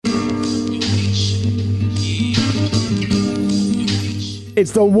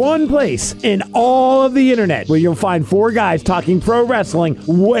It's the one place in all of the internet where you'll find four guys talking pro wrestling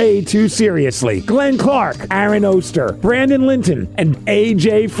way too seriously. Glenn Clark, Aaron Oster, Brandon Linton, and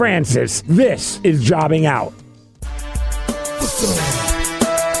AJ Francis. This is Jobbing Out. What's up?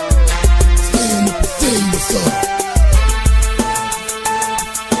 Stand up and say what's up.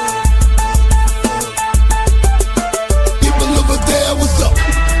 People over there, what's up?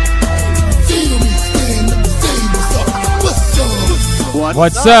 Feel me, stand up and say what's up. What's up?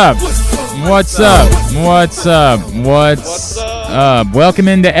 What's up? What's up? What's up? What's up? Welcome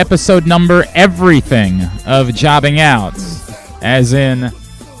into episode number everything of Jobbing Out. As in,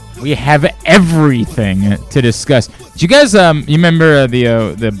 we have everything to discuss. Did you guys, you remember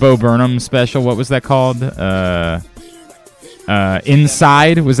the Bo Burnham special? What was that called?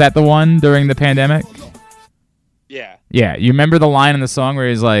 Inside? Was that the one during the pandemic? Yeah. Yeah. You remember the line in the song where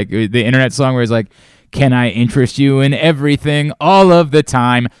he's like, the internet song where he's like, can I interest you in everything all of the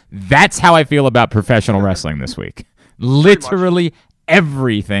time? That's how I feel about professional wrestling this week. Literally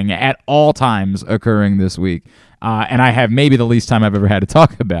everything at all times occurring this week. And I have maybe the least time I've ever had to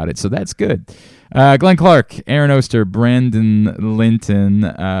talk about it, so that's good. Glenn Clark, Aaron Oster, Brandon Linton.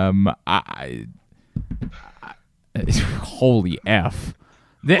 Holy F.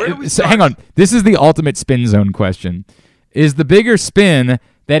 Hang on. This is the ultimate spin zone question. Is the bigger spin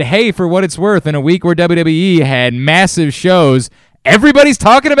that, hey, for what it's worth, in a week where WWE had massive shows, everybody's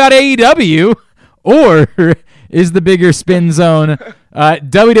talking about AEW? Or is the bigger spin zone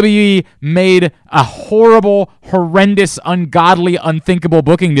WWE made a horrible, horrendous, ungodly, unthinkable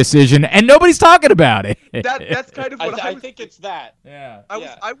booking decision, and nobody's talking about it? That's kind of what I think it's that. Yeah.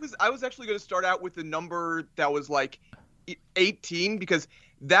 I was actually going to start out with a number that was like 18, because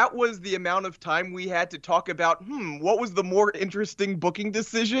that was the amount of time we had to talk about, what was the more interesting booking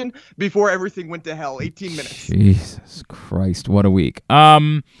decision before everything went to hell. 18 minutes. Jesus Christ, what a week.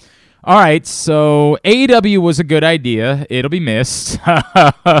 All right, so AEW was a good idea. It'll be missed. For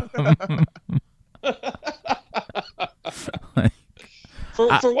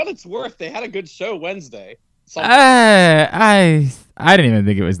what it's worth, they had a good show Wednesday. I didn't even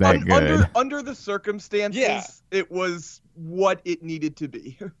think it was that good. Under the circumstances, It was what it needed to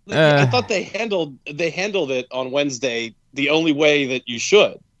be. I thought they handled it on Wednesday the only way that you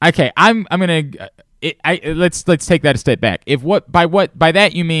should. Okay, I'm gonna. Let's take that a step back. By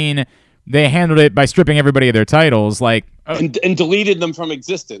that you mean they handled it by stripping everybody of their titles, like and deleted them from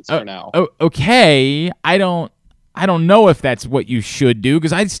existence for now. Okay, I don't know if that's what you should do,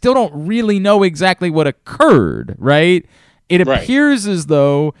 because I still don't really know exactly what occurred. Right? It appears as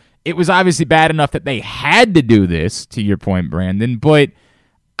though it was obviously bad enough that they had to do this. To your point, Brandon, but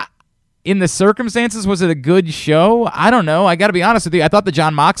in the circumstances, was it a good show? I don't know. I got to be honest with you. I thought the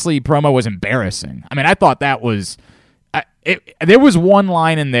Jon Moxley promo was embarrassing. I mean, I thought that was... there was one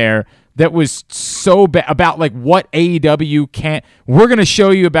line in there that was so bad about like what AEW can't... We're going to show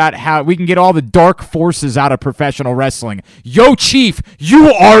you about how we can get all the dark forces out of professional wrestling. Yo, Chief,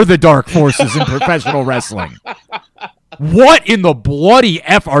 you are the dark forces in professional wrestling. What in the bloody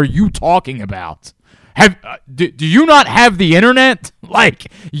F are you talking about? Do you not have the internet? Like,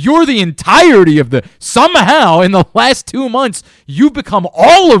 you're the entirety of somehow in the last 2 months, you've become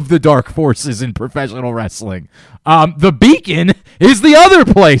all of the dark forces in professional wrestling. The Beacon is the other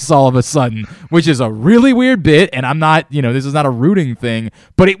place all of a sudden, which is a really weird bit, and I'm not, this is not a rooting thing,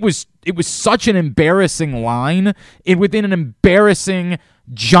 but it was such an embarrassing line within an embarrassing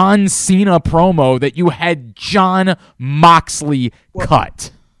John Cena promo that you had Jon Moxley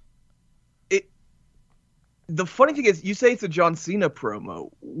cut. The funny thing is, you say it's a John Cena promo.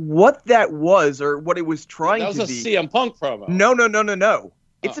 What that was, or what it was trying to be... That was a CM Punk promo. No.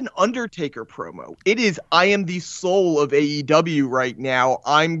 It's an Undertaker promo. It is, I am the soul of AEW right now.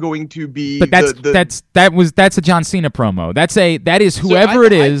 I'm going to be... But that's a John Cena promo. That is whoever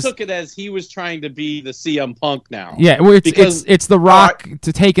it is. I took it as he was trying to be the CM Punk now. Yeah, well, it's The Rock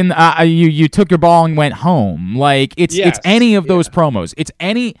to taking... you took your ball and went home. Like, it's any of those promos. It's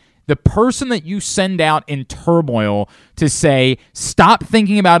any... The person that you send out in turmoil to say, stop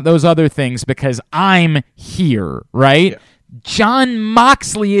thinking about those other things because I'm here, right? Yeah. Jon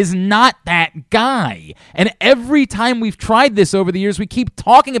Moxley is not that guy. And every time we've tried this over the years, we keep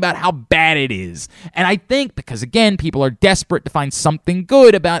talking about how bad it is. And I think because, again, people are desperate to find something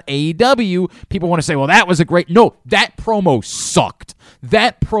good about AEW, people want to say, well, that was a great... No, that promo sucked.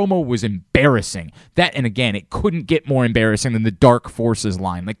 That promo was embarrassing. And again, it couldn't get more embarrassing than the Dark Forces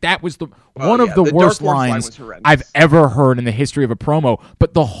line. Like, that was one of the worst lines I've ever heard in the history of a promo.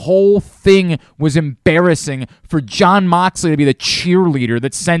 But the whole thing was embarrassing for Jon Moxley to be the cheerleader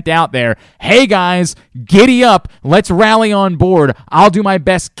that's sent out there. Hey guys, giddy up. Let's rally on board. I'll do my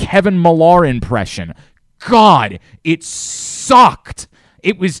best Kevin Millar impression. God, it sucked.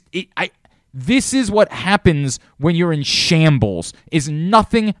 This is what happens when you're in shambles, is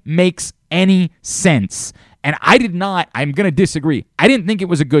nothing makes any sense. And I'm going to disagree. I didn't think it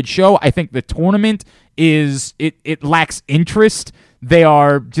was a good show. I think the tournament it lacks interest. They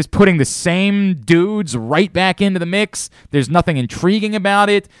are just putting the same dudes right back into the mix. There's nothing intriguing about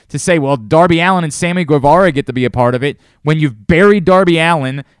it to say, well, Darby Allin and Sammy Guevara get to be a part of it. When you've buried Darby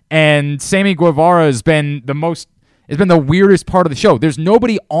Allin and Sammy Guevara has been the weirdest part of the show. There's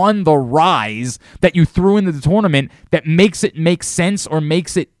nobody on the rise that you threw into the tournament that makes it make sense or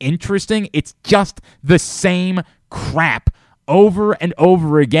makes it interesting. It's just the same crap over and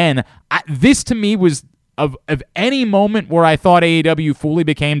over again. This to me was of any moment where I thought AEW fully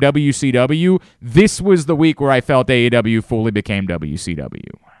became WCW, this was the week where I felt AEW fully became WCW.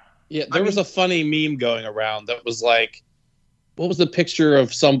 Yeah, there was a funny meme going around that was like, what was the picture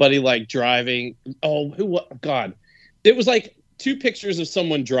of somebody like driving? God. It was like two pictures of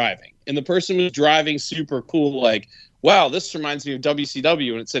someone driving, and the person was driving super cool, like, wow, this reminds me of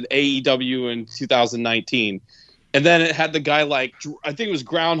WCW, and it said AEW in 2019. And then it had the guy, like, I think it was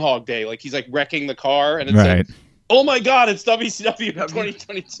Groundhog Day, like he's like wrecking the car, and it said, oh my God, it's WCW in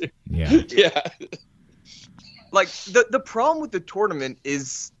 2022. Yeah. Yeah. Like, the problem with the tournament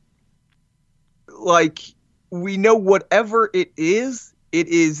is, like, we know whatever it is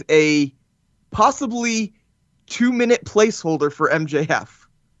a possibly 2-minute placeholder for MJF.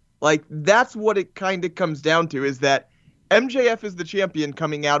 Like, that's what it kind of comes down to, is that MJF is the champion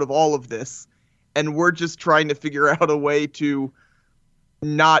coming out of all of this, and we're just trying to figure out a way to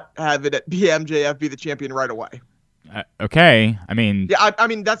not have it be MJF be the champion right away. Okay, I mean, yeah, I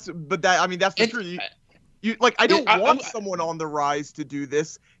mean that's the truth. You like, I don't want someone on the rise to do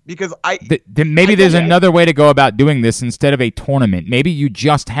this, because maybe there's another way to go about doing this instead of a tournament. Maybe you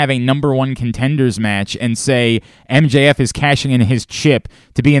just have a number one contenders match and say MJF is cashing in his chip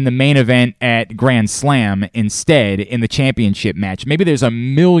to be in the main event at Grand Slam instead in the championship match. Maybe there's a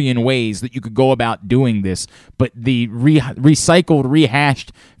million ways that you could go about doing this, but the recycled,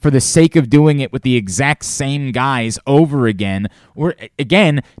 rehashed for the sake of doing it with the exact same guys over again, or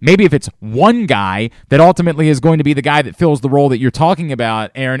again, maybe if it's one guy that ultimately is going to be the guy that fills the role that you're talking about,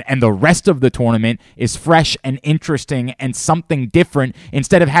 Aaron, and the rest of the tournament is fresh and interesting and something different,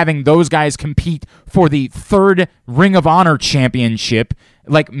 instead of having those guys compete for the third Ring of Honor championship.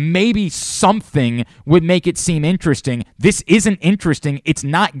 Like, maybe something would make it seem interesting. This isn't interesting. It's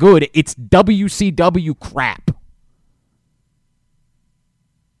not good. It's WCW crap.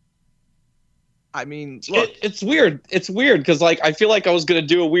 I mean, look. It's weird. It's weird because, like, I feel like I was going to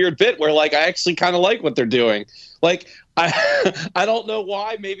do a weird bit where, like, I actually kind of like what they're doing. Like, I don't know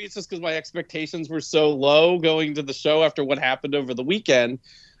why. Maybe it's just because my expectations were so low going to the show after what happened over the weekend.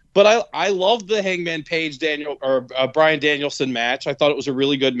 But I love the Hangman Page Bryan Danielson match. I thought it was a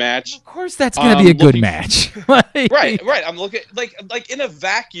really good match. Of course, that's going to be a good match. Right. I'm looking like in a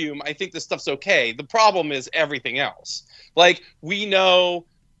vacuum. I think this stuff's okay. The problem is everything else. Like, we know,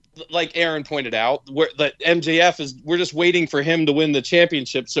 like Aaron pointed out, that MJF we're just waiting for him to win the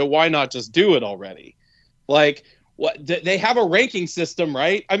championship. So why not just do it already? Like, what, they have a ranking system,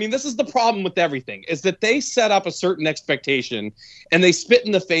 right? I mean, this is the problem with everything, is that they set up a certain expectation and they spit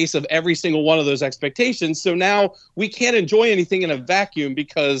in the face of every single one of those expectations. So now we can't enjoy anything in a vacuum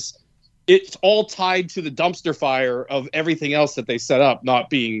because it's all tied to the dumpster fire of everything else that they set up not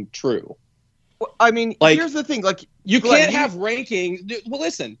being true. Well, I mean, like, here's the thing. Like, you can't have rankings. Well,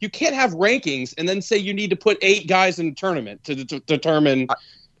 listen, you can't have rankings and then say you need to put 8 guys in a tournament to determine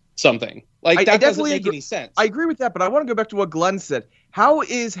something. Like, that doesn't make any sense. I agree with that, but I want to go back to what Glenn said. How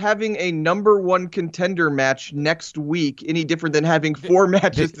is having a number one contender match next week any different than having 4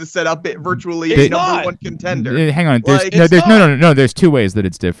 matches to set up virtually a number one contender? Hang on. No. There's 2 ways that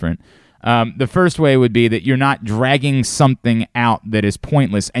it's different. The first way would be that you're not dragging something out that is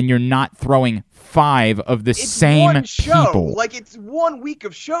pointless, and you're not throwing 5 of the same people. Like, it's 1 week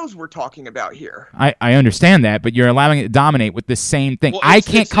of shows we're talking about here. I understand that, but you're allowing it to dominate with the same thing. Well, I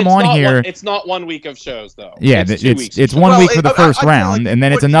can't come on here. It's not 1 week of shows, though. Yeah, it's 1 week for the first round, and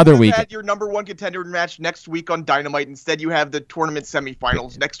then it's another week. You had your number one contender match next week on Dynamite. Instead, you have the tournament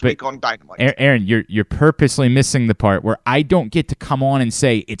semifinals next week on Dynamite. Aaron, you're purposely missing the part where I don't get to come on and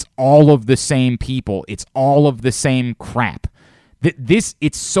say it's all of the same people. It's all of the same crap.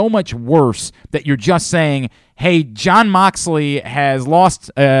 It's so much worse that you're just saying, hey, Jon Moxley has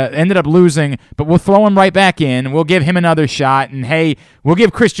ended up losing, but we'll throw him right back in. We'll give him another shot. And, hey, we'll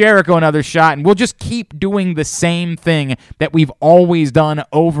give Chris Jericho another shot. And we'll just keep doing the same thing that we've always done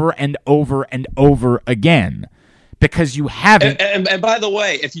over and over and over again. Because you haven't. And by the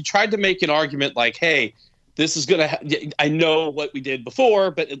way, if you tried to make an argument like, hey, this is going to, I know what we did before,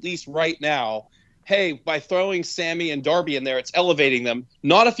 but at least right now, hey, by throwing Sammy and Darby in there, it's elevating them.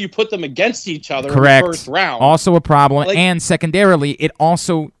 Not if you put them against each other Correct. in the first round. Also a problem. And secondarily, it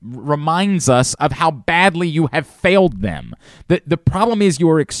also reminds us of how badly you have failed them. The problem is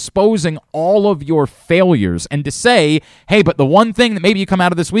you're exposing all of your failures. And to say, hey, but the one thing that maybe you come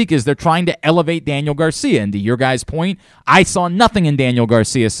out of this week is they're trying to elevate Daniel Garcia. And to your guys' point, I saw nothing in Daniel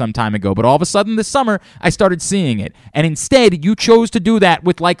Garcia some time ago. But all of a sudden this summer, I started seeing it. And instead, you chose to do that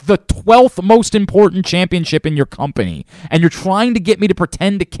with like the 12th most important championship in your company, and you're trying to get me to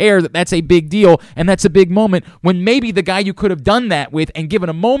pretend to care that that's a big deal and that's a big moment, when maybe the guy you could have done that with and given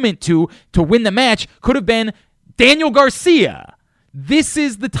a moment to win the match could have been Daniel Garcia. This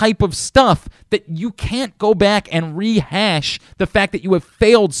is the type of stuff that you can't go back and rehash the fact that you have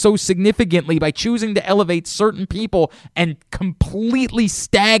failed so significantly by choosing to elevate certain people and completely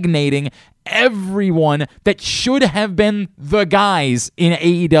stagnating everyone that should have been the guys in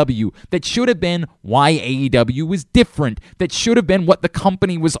AEW, that should have been why AEW was different, that should have been what the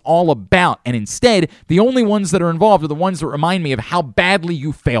company was all about. And instead, the only ones that are involved are the ones that remind me of how badly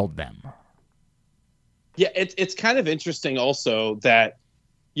you failed them. Yeah, it's kind of interesting also that,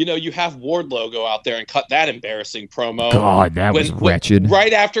 you have Wardlow go out there and cut that embarrassing promo. God, that was wretched.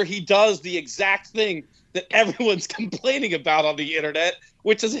 Right after he does the exact thing that everyone's complaining about on the internet,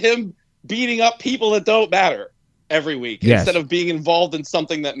 which is him beating up people that don't matter every week instead of being involved in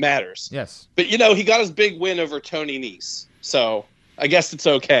something that matters. Yes. But, he got his big win over Tony Nese. So I guess it's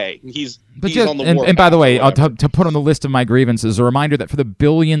okay. He's on the war. And by the way, to put on the list of my grievances, a reminder that for the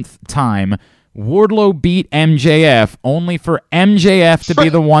billionth time, Wardlow beat MJF only for MJF to be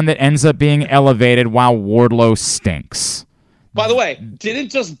the one that ends up being elevated while Wardlow stinks. By the way, didn't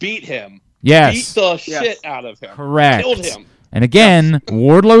just beat him. Yes. Beat the shit out of him. Correct. Killed him. And again,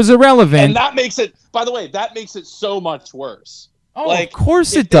 Wardlow's irrelevant. And that makes it, by the way, so much worse. Oh, of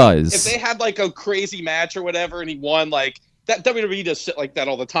course it does. If they had like a crazy match or whatever and he won, like, that WWE does shit like that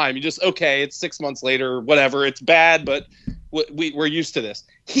all the time. You just, okay, it's 6 months later, whatever. It's bad, but we're used to this.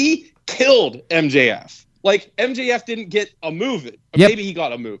 He killed MJF. Like, MJF didn't get a move it. Maybe he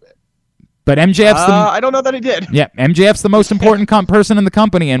got a move it. But MJF's I don't know that he did. Yeah, MJF's the most important person in the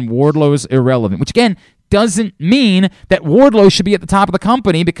company, and Wardlow's irrelevant. Which, again, doesn't mean that Wardlow should be at the top of the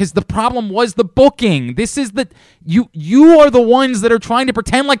company, because the problem was the booking. This is you are the ones that are trying to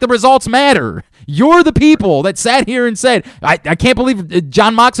pretend like the results matter. You're the people that sat here and said, I can't believe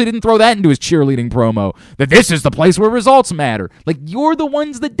Jon Moxley didn't throw that into his cheerleading promo, that this is the place where results matter. Like, you're the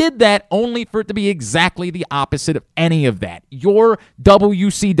ones that did that, only for it to be exactly the opposite of any of that. You're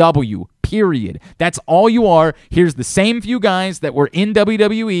WCW. Period. That's all you are. Here's the same few guys that were in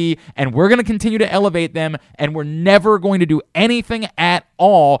WWE, and we're going to continue to elevate them, and we're never going to do anything at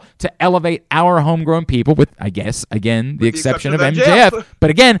all to elevate our homegrown people, with, I guess, again, the exception of MJF. But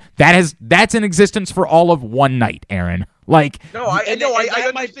again, that's in existence for all of one night, Aaron. Like, I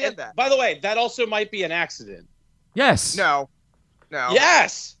understand that. By the way, that also might be an accident. Yes. No.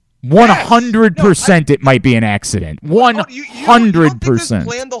 Yes. 100% it might be an accident. 100%.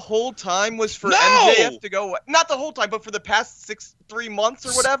 Plan the whole time was for MJF to go. Not the whole time, but for the past 3 months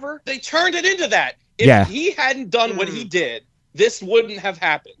or whatever. They turned it into that. If he hadn't done what he did, this wouldn't have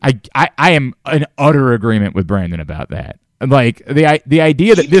happened. I am in utter agreement with Brandon about that. Like, the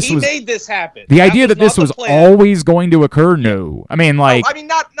idea that he made this happen. The idea that this was always going to occur. No, I mean, like,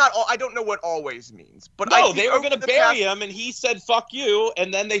 not all. I don't know what always means, but no, they were going to bury him, and he said "fuck you,"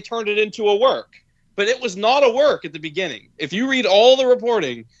 and then they turned it into a work. But it was not a work at the beginning. If you read all the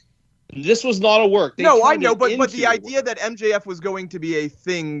reporting, this was not a work. I know, but the idea that MJF was going to be a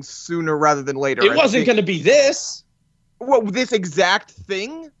thing sooner rather than later. It wasn't going to be this. Well, this exact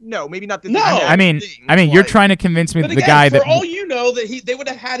thing? No, maybe not this. No, I mean, you're trying to convince me that the guy that. For all you know, that they would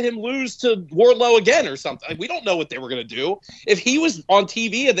have had him lose to Wardlow again or something. We don't know what they were going to do. If he was on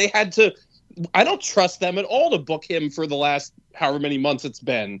TV and they had to, I don't trust them at all to book him for the last however many months it's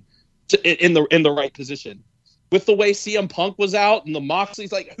been in the right position. With the way CM Punk was out and the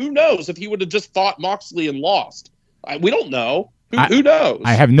Moxley's, like, who knows if he would have just fought Moxley and lost? We don't know. Who knows?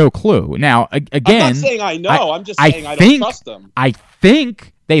 I have no clue. Now, again, I'm not saying I know. I'm just saying I don't trust them. I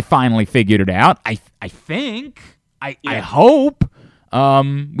think they finally figured it out. I hope.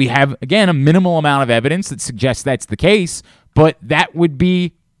 We have, again, a minimal amount of evidence that suggests that's the case. but that would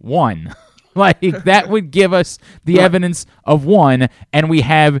be one. Like, that would give us the evidence of one, and we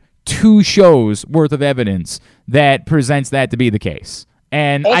have 2 shows worth of evidence that presents that to be the case.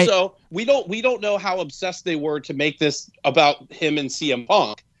 And also, we don't know how obsessed they were to make this about him and CM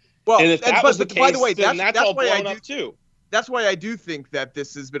Punk. Well, and if that was the case, by the way, then that's all why blown up too. That's why I do think that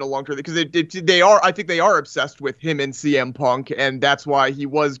this has been a long term, because I think they are obsessed with him and CM Punk, and that's why he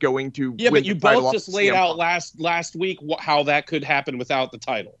was going to. Yeah, win but you the title both off just of laid CM out Punk. last week how that could happen without the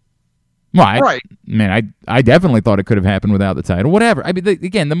title. Well, Right. Man, I definitely thought it could have happened without the title. Whatever. I mean,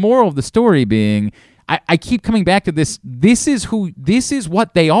 again, the moral of the story being, I keep coming back to this. This is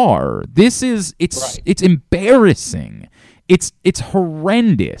what they are. It's embarrassing. It's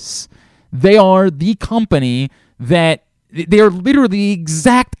horrendous. They are the company that they are literally the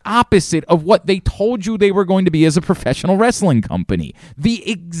exact opposite of what they told you they were going to be as a professional wrestling company.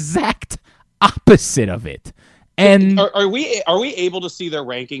 The exact opposite of it. And are we able to see their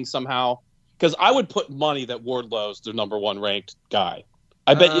rankings somehow? Because I would put money that Wardlow's the number 1 ranked guy.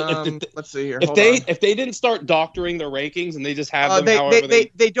 I bet you. Let's see here. If they didn't start doctoring their rankings and they just have them,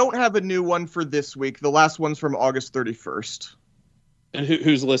 they don't have a new one for this week. The last one's from August 31st. And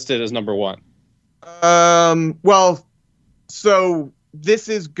who's listed as number 1? Well, so this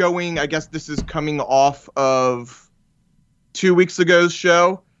is going. I guess this is coming off of 2 weeks ago's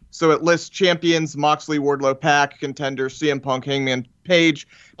show. So it lists champions: Moxley, Wardlow, Pac, contenders: CM Punk, Hangman Page,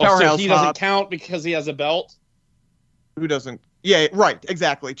 Powerhouse. So he doesn't count because he has a belt. Who doesn't? Yeah, right.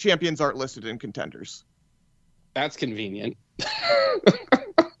 Exactly. Champions aren't listed in contenders. That's convenient. I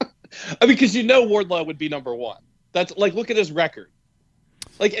mean, because Wardlow would be number 1. That's like, look at his record.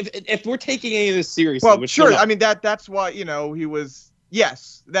 Like, if we're taking any of this seriously, well, sure. I mean, that's why he was.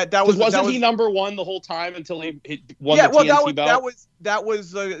 Yes, that was. Wasn't he number 1 the whole time until he won the TNT belt? That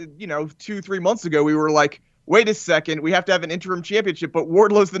was 2-3 months ago. We were like, wait a second, we have to have an interim championship, but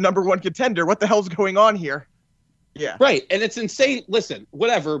Wardlow's the number 1 contender. What the hell's going on here? Yeah, right. And it's insane. Listen,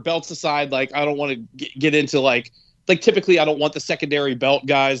 whatever, belts aside, like, I don't want to get into like typically I don't want the secondary belt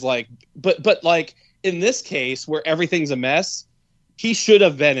guys, like, but like in this case where everything's a mess, he should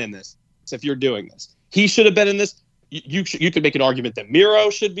have been in this. If you're doing this, he should have been in this. You could make an argument that Miro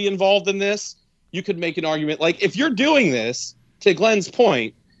should be involved in this. You could make an argument, like, if you're doing this, to Glenn's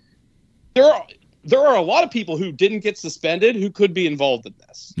point, there are a lot of people who didn't get suspended who could be involved in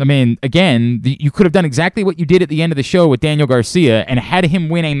this. I mean, again, you could have done exactly what you did at the end of the show with Daniel Garcia and had him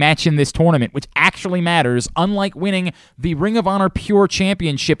win a match in this tournament, which actually matters, unlike winning the Ring of Honor Pure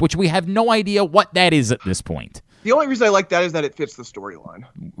Championship, which we have no idea what that is at this point. The only reason I like that is that it fits the storyline.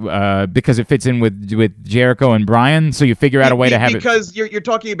 Because it fits in with Jericho and Bryan, so you figure out a way to have because you're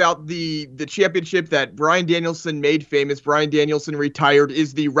talking about the championship that Bryan Danielson made famous. Bryan Danielson retired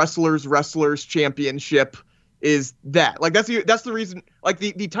is the Wrestlers Championship. Is that like that's the reason? Like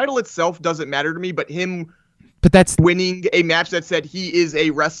the title itself doesn't matter to me, but that's winning a match that said he is a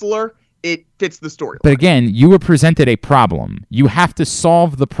wrestler. It fits the story. But again, you were presented a problem. You have to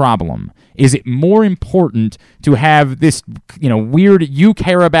solve the problem. Is it more important to have this, weird you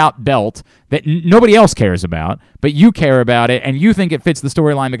care about belt that nobody else cares about, but you care about it and you think it fits the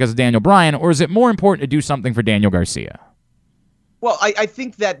storyline because of Daniel Bryan, or is it more important to do something for Daniel Garcia? Well, I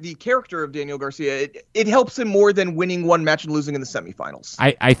think that the character of Daniel Garcia, it helps him more than winning one match and losing in the semifinals.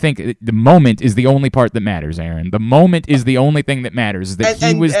 I think the moment is the only part that matters, Aaron. The moment is the only thing that matters, is that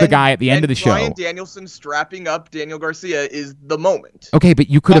he was the guy at the end of the show. Bryan Danielson strapping up Daniel Garcia is the moment. Okay, but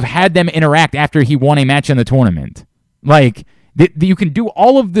you could have had them interact after he won a match in the tournament. Like, you can do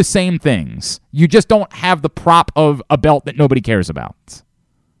all of the same things. You just don't have the prop of a belt that nobody cares about.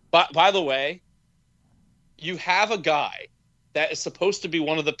 But by the way, you have a guy that is supposed to be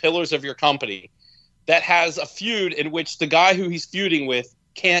one of the pillars of your company that has a feud in which the guy who he's feuding with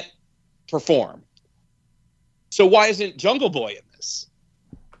can't perform. So why isn't Jungle Boy in this?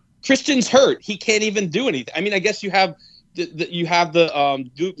 Christian's hurt. He can't even do anything. I mean, I guess you have the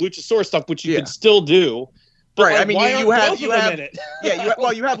Luchasaurus stuff, which you could still do. But right. Like, I mean, you have you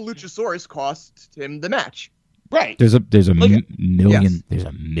have Luchasaurus cost him the match. Right. There's a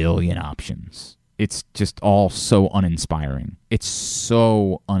million options. It's just all so uninspiring. It's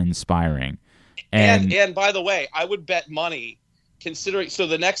so uninspiring. And by the way, I would bet money, considering so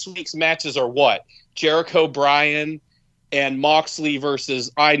the next week's matches are what? Jericho, Bryan, and Moxley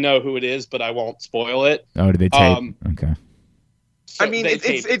versus I know who it is, but I won't spoil it. Oh, did they tape? Okay. So I mean,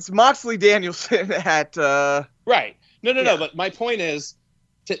 it's Moxley Danielson at right. No. But my point is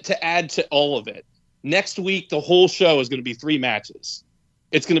to add to all of it. Next week, the whole show is going to be 3 matches.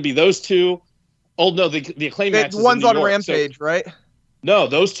 It's going to be those two. Oh no, the Acclaim matches. One's on Rampage, right? No,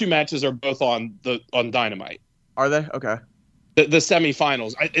 those 2 matches are both on Dynamite. Are they? Okay. the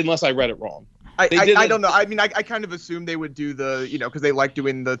semifinals, unless I read it wrong. I don't know. I mean, I kind of assumed they would do the, because they like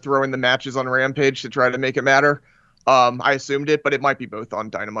doing the throwing the matches on Rampage to try to make it matter. I assumed it, but it might be both on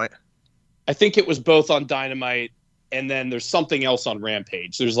Dynamite. I think it was both on Dynamite, and then there's something else on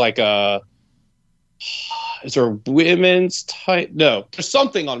Rampage. There's like is there a women's title? No, there's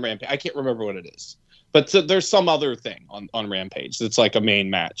something on Rampage. I can't remember what it is, but there's some other thing on Rampage that's like a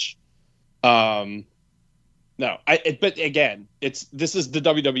main match. No, but again, this is the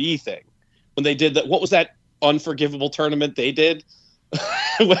WWE thing. When they did that, what was that Unforgivable tournament they did?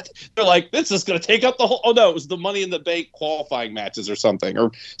 They're like, this is going to take up the whole. Oh no, it was the Money in the Bank qualifying matches or something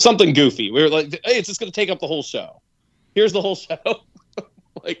goofy. We were like, hey, it's just going to take up the whole show. Here's the whole show.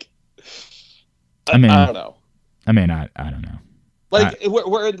 Like, I don't know. I don't know. Like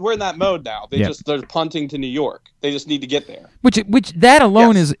we're in that mode now. They're punting to New York. They just need to get there. Which that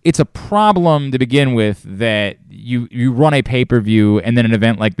alone is it's a problem to begin with, that you run a pay-per-view and then an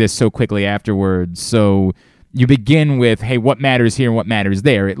event like this so quickly afterwards. So you begin with, hey, what matters here and what matters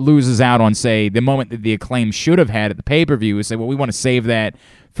there. It loses out on, say, the moment that the Acclaim should have had at the pay-per-view is say, well, we want to save that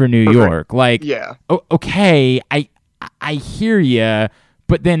for New York. Like, yeah. Okay, I hear you.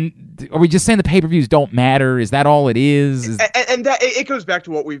 But then, are we just saying the pay-per-views don't matter? Is that all it is? And that it goes back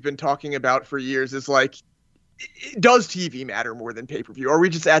to what we've been talking about for years. Is like, does TV matter more than pay-per-view? Or are we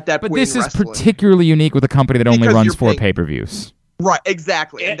just at that point? But this is particularly unique with a company that only runs 4 pay-per-views. Right,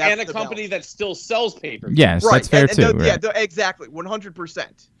 exactly. And a company that still sells pay-per-views. Yes, right. That's fair too. Yeah, exactly,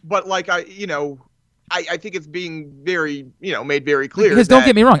 100%. But like I think it's being very, made very clear. Because don't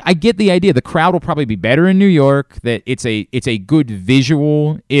get me wrong, I get the idea. The crowd will probably be better in New York. That it's a good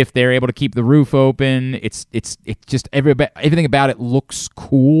visual if they're able to keep the roof open. It's just everything about it looks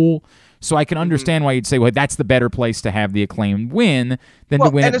cool. So I can understand why you'd say, well, that's the better place to have the Acclaimed win than to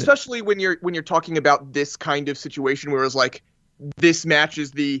win. And especially when you're talking about this kind of situation where it's like, this match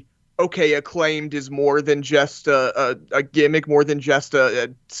is Acclaimed is more than just a gimmick, more than just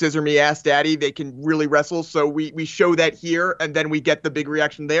a scissor me ass daddy. They can really wrestle. So we show that here, and then we get the big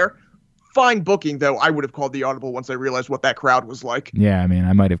reaction there. Fine booking, though. I would have called the audible once I realized what that crowd was like. Yeah, I mean,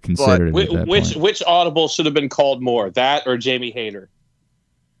 I might have considered it at that point. Which audible should have been called more, that or Jamie Hayter?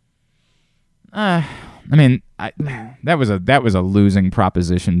 I mean, that was a losing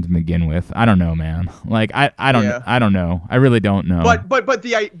proposition to begin with. I don't know, man. Like I don't know. I really don't know. But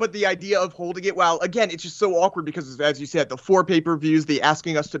the idea of holding it, well, again, it's just so awkward because, as you said, the 4 pay-per-views, the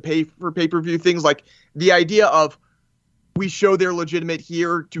asking us to pay for pay-per-view things, like the idea of we show they're legitimate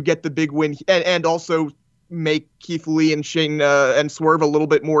here to get the big win and also make Keith Lee and Shane and Swerve a little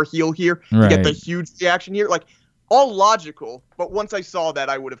bit more heel here to get the huge reaction here, like. All logical, but once I saw that,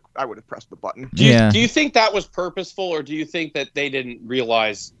 I would have pressed the button. Do you think that was purposeful, or do you think that they didn't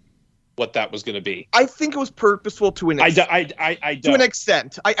realize what that was going to be? I think it was purposeful to an extent. I don't. To an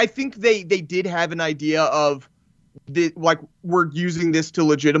extent. I think they did have an idea of we're using this to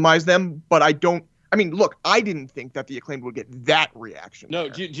legitimize them, but I don't. I mean, look, I didn't think that the Acclaimed would get that reaction. No,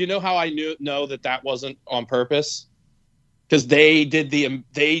 do you know how I know that wasn't on purpose? Because they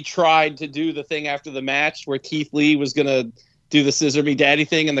tried to do the thing after the match where Keith Lee was gonna do the scissor me daddy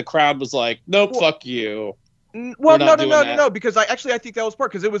thing, and the crowd was like, "Nope, fuck you." Well, no, because I think that was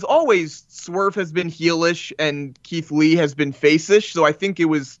part, because it was always Swerve has been heelish and Keith Lee has been face-ish, so I think it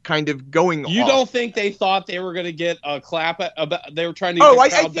was kind of going. You don't think they thought they were going to get a clap they were trying to get the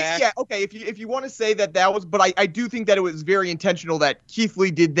crowd back? Yeah, okay. If you want to say that was, but I do think that it was very intentional that Keith Lee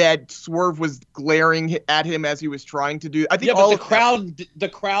did that. Swerve was glaring at him as he was trying to do. I think but the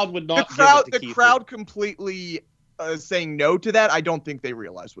crowd would not. The crowd completely saying no to that. I don't think they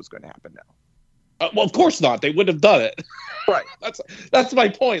realized was going to happen now. Well, of course not. They wouldn't have done it. Right. That's my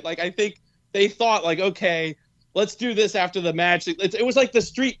point. Like, I think they thought, like, okay, let's do this after the match. It was like the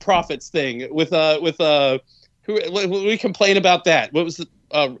Street Profits thing with who we complain about that. What was the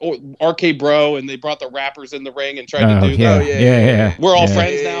RK Bro, and they brought the rappers in the ring and tried to do that. Yeah. We're all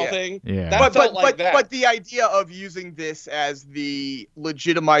friends now thing. Yeah. That felt like that. But the idea of using this as the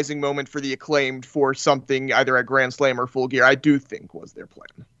legitimizing moment for the Acclaimed for something either at Grand Slam or Full Gear, I do think was their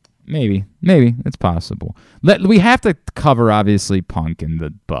plan. Maybe it's possible. We have to cover obviously Punk and the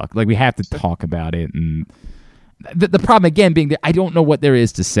Buck. Like, we have to talk about it, and the problem again being that I don't know what there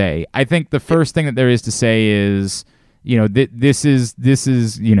is to say. I think the first thing that there is to say is, this is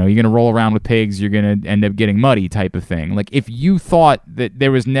you're gonna roll around with pigs, you're gonna end up getting muddy type of thing. Like, if you thought that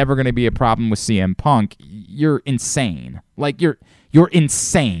there was never gonna be a problem with CM Punk, you're insane. Like, you're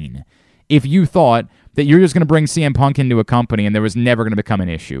insane if you thought that you're just going to bring CM Punk into a company and there was never going to become an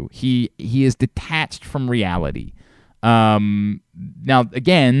issue. He is detached from reality. Now,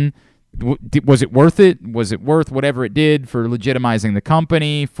 again, Was it worth it? Was it worth whatever it did for legitimizing the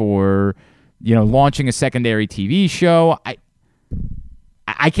company, for launching a secondary TV show?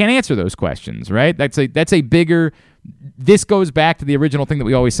 I can't answer those questions, right? That's a bigger. This goes back to the original thing that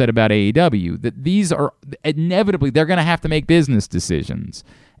we always said about AEW, that these are inevitably, they're going to have to make business decisions.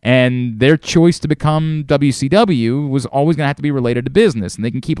 And their choice to become WCW was always going to have to be related to business. And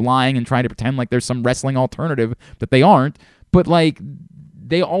they can keep lying and trying to pretend like there's some wrestling alternative that they aren't. But,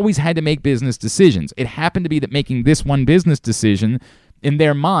 they always had to make business decisions. It happened to be that making this one business decision in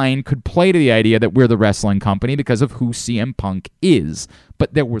their mind could play to the idea that we're the wrestling company because of who CM Punk is.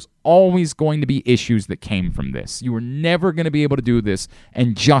 But there was always going to be issues that came from this. You were never going to be able to do this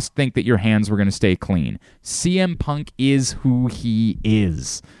and just think that your hands were going to stay clean. CM Punk is who he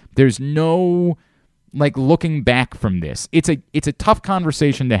is. There's no looking back from this. It's a tough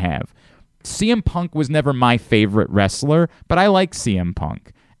conversation to have. CM Punk was never my favorite wrestler, but I like CM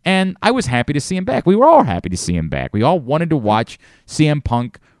Punk. And I was happy to see him back. We were all happy to see him back. We all wanted to watch CM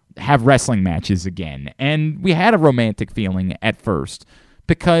Punk have wrestling matches again. And we had a romantic feeling at first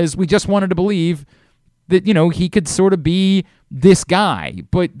because we just wanted to believe that, he could sort of be this guy.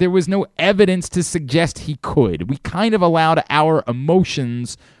 But there was no evidence to suggest he could. We kind of allowed our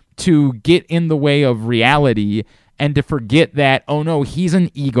emotions to get in the way of reality and to forget that, oh no, he's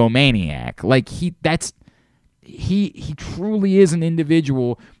an egomaniac. He truly is an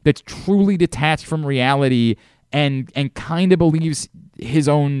individual that's truly detached from reality and kind of believes his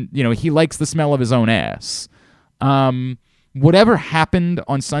own, he likes the smell of his own ass. Whatever happened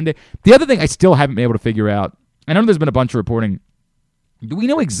on Sunday. The other thing I still haven't been able to figure out, I know there's been a bunch of reporting. Do we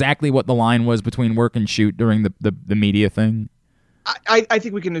know exactly what the line was between work and shoot during the media thing? I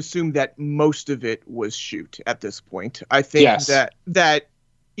think we can assume that most of it was shoot at this point. I think that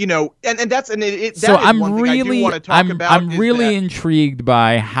and that's that so is I'm one thing really I do want to talk about. I'm really intrigued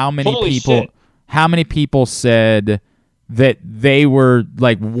by how many people said that they were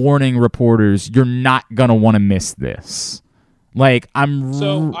warning reporters, you're not gonna want to miss this. I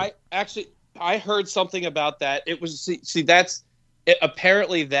heard something about that. It was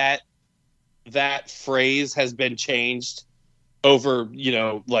apparently that phrase has been changed over,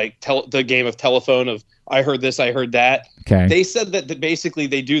 the game of telephone of I heard this, I heard that. Okay. They said that basically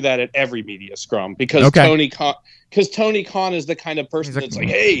they do that at every media scrum because Tony Khan is the kind of person that's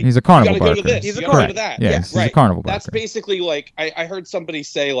hey, he's a carnival you gotta barker. Go to this, he's you a gotta go to that. Yeah, he's a carnival barker. That's basically I heard somebody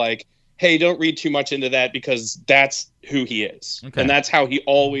say hey, don't read too much into that because that's who he is. Okay. And that's how he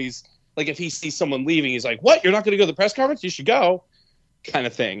always if he sees someone leaving, he's like, what? You're not going to go to the press conference? You should go, kind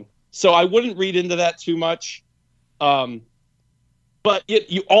of thing. So I wouldn't read into that too much. But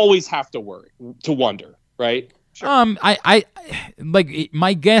you always have to wonder, right? Sure. I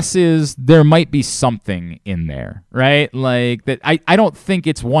my guess is there might be something in there, right? That I don't think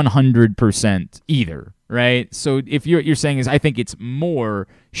it's 100% either, right? So if you're saying is I think it's more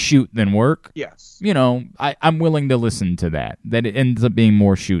shoot than work. Yes. I'm willing to listen to that it ends up being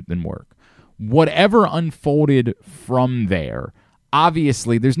more shoot than work. Whatever unfolded from there,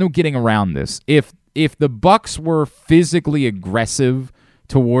 obviously there's no getting around this. If the Bucks were physically aggressive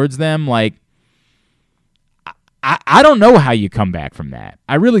towards them, I don't know how you come back from that.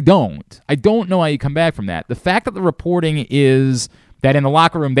 I really don't. I don't know how you come back from that. The fact that the reporting is that in the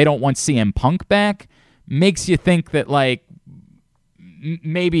locker room they don't want CM Punk back makes you think that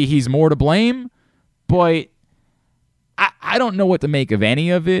maybe he's more to blame, but I don't know what to make of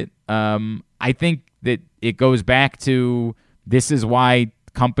any of it. I think that it goes back to this is why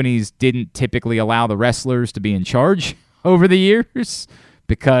companies didn't typically allow the wrestlers to be in charge over the years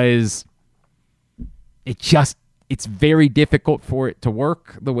because it's very difficult for it to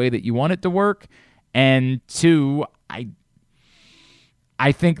work the way that you want it to work. And two,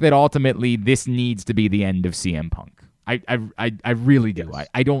 I think that ultimately this needs to be the end of CM Punk. I really do. Yes.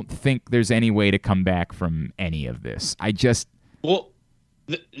 I don't think there's any way to come back from any of this. I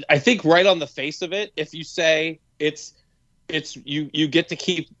think right on the face of it, if you say it's you get to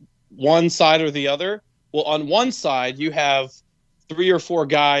keep one side or the other. Well, on one side you have 3 or 4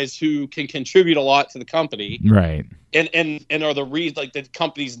 guys who can contribute a lot to the company, right? And are the the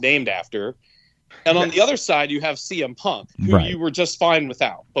company's named after. And on the other side you have CM Punk, who you were just fine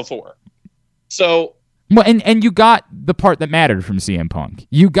without before. So well, and you got the part that mattered from CM Punk.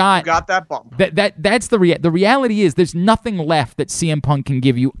 You got that bump. That's the reality is there's nothing left that CM Punk can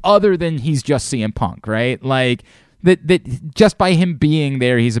give you other than he's just CM Punk, right? That just by him being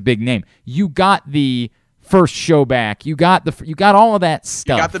there, he's a big name. You got the first show back. You got all of that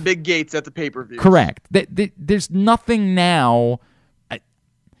stuff. You got the big gates at the pay-per-view. Correct. There's nothing now.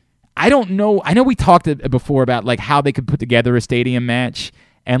 I don't know. I know we talked before about how they could put together a stadium match,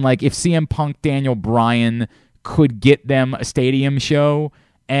 And like if CM Punk, Daniel Bryan could get them a stadium show,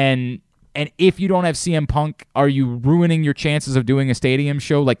 and if you don't have CM Punk, are you ruining your chances of doing a stadium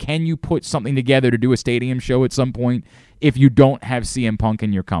show? Like, can you put something together to do a stadium show at some point if you don't have CM Punk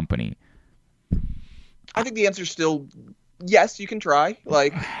in your company? I think the answer is still yes, you can try.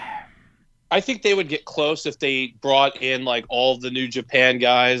 Like, I think they would get close if they brought in like all the New Japan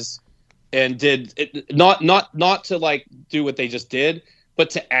guys and did it, not to like do what they just did, but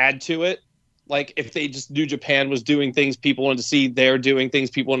to add to it. Like if they just New Japan was doing things people wanted to see, they're doing things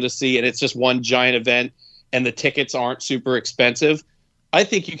people wanted to see, and it's just one giant event and the tickets aren't super expensive. I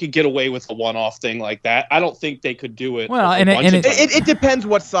think you could get away with a one-off thing like that. I don't think they could do it. Well, it depends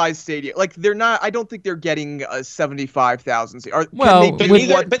what size stadium. Like they're not. I don't think they're getting 75,000.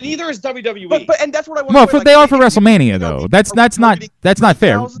 But neither is WWE. But and that's what I want. Well, they are for WrestleMania though. That's not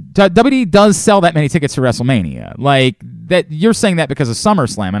fair. WWE does sell that many tickets for WrestleMania. Like that, you're saying that because of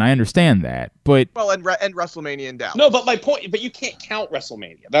SummerSlam, and I understand that. But and WrestleMania in Dallas. No, but my point. But you can't count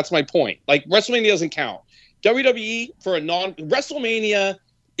WrestleMania. That's my point. Like WrestleMania doesn't count. WWE for WrestleMania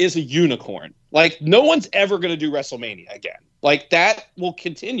is a unicorn. Like no one's ever going to do WrestleMania again. Like that will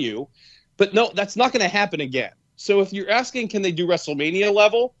continue, but no, that's not going to happen again. So if you're asking, can they do WrestleMania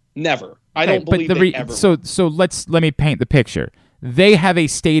level? Never. I don't believe they ever. So let me paint the picture. They have a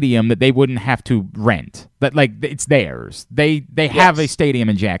stadium that they wouldn't have to rent. That like it's theirs. They have a stadium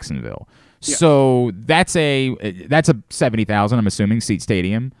in Jacksonville. Yeah. So that's a 70,000, I'm assuming, seat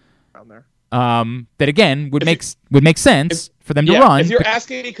stadium. Around there. That again would make sense for them to run. If you're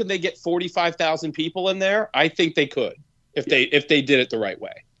asking me, could they get 45,000 people in there? I think they could if they did it the right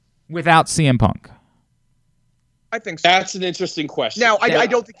way without CM Punk. I think so. That's an interesting question. Now, I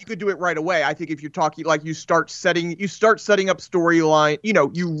don't think you could do it right away. I think if you're talking like you start setting up storyline.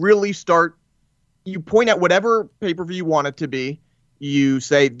 You point out whatever pay-per-view you want it to be. You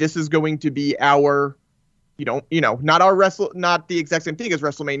say this is going to be our, not the exact same thing as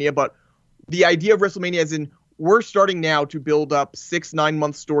WrestleMania, but the idea of WrestleMania as in we're starting now to build up 6-9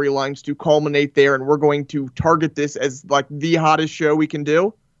 month storylines to culminate there, and we're going to target this as like the hottest show we can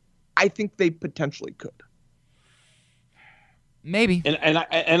do. I think they potentially could. Maybe. And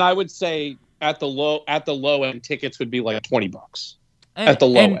I would say at the low end tickets would be like $20 at the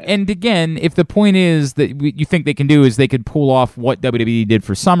low end. And again, if the point is that you think they can do is they could pull off what WWE did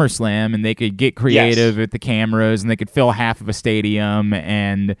for SummerSlam, and they could get creative with the cameras, and they could fill half of a stadium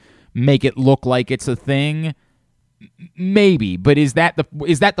and make it look like it's a thing, maybe. But is that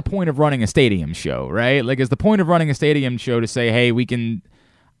the point of running a stadium show, right? Like, is the point of running a stadium show to say, hey, we can?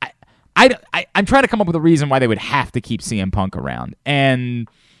 I'm trying to come up with a reason why they would have to keep CM Punk around, and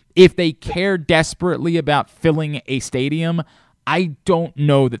if they care desperately about filling a stadium, I don't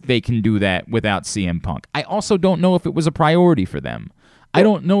know that they can do that without CM Punk. I also don't know if it was a priority for them. I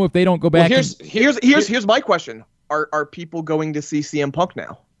don't know if they don't go back. Well, here's my question: Are people going to see CM Punk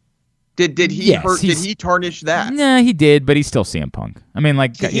now? Did he tarnish that? Nah, he did, but he's still CM Punk. I mean,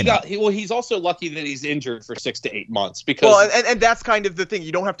 like he's also lucky that he's injured for 6 to 8 months because and that's kind of the thing.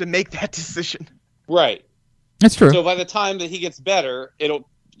 You don't have to make that decision. Right. That's true. So by the time that he gets better,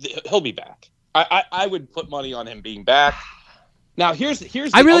 he'll be back. I would put money on him being back. Now here's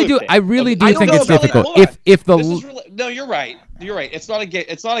the I really do. Thing. I really do think it's difficult. No, you're right. You're right. It's not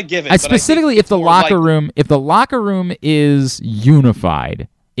a given. Specifically, if the locker room is unified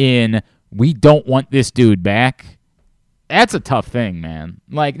in we don't want this dude back, that's a tough thing, man.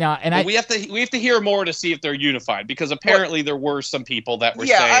 Like now, we have to hear more to see if they're unified, because apparently there were some people that were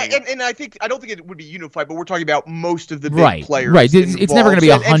saying. I don't think it would be unified, but we're talking about most of the big players. Right. It's never going to be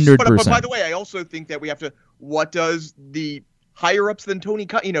 100%. But by the way, I also think that we have to. What does the higher ups than Tony,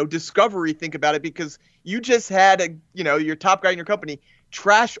 Discovery think about it? Because you just had your top guy in your company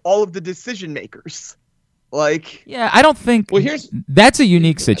trash all of the decision makers. Like, yeah, I don't think. Well, that's a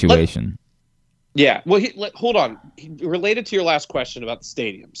unique situation. Hold on. Related to your last question about the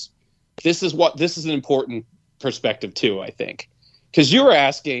stadiums, this is an important perspective too, I think, because you were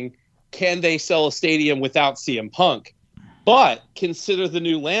asking, can they sell a stadium without CM Punk? But consider the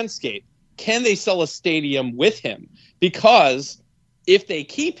new landscape. Can they sell a stadium with him? Because if they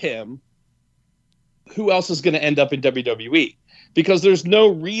keep him, who else is going to end up in WWE? Because there's no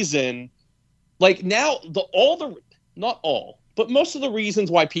reason. Like now, not all, but most of the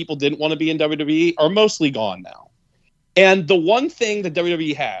reasons why people didn't want to be in WWE are mostly gone now. And the one thing that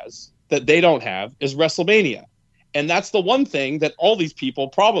WWE has that they don't have is WrestleMania. And that's the one thing that all these people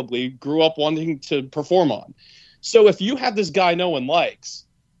probably grew up wanting to perform on. So if you have this guy no one likes,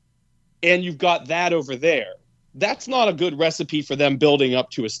 and you've got that over there, that's not a good recipe for them building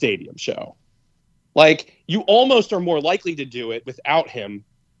up to a stadium show. Like, you almost are more likely to do it without him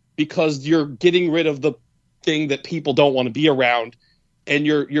because you're getting rid of the thing that people don't want to be around, and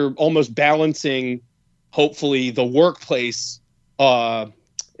you're almost balancing, hopefully, the workplace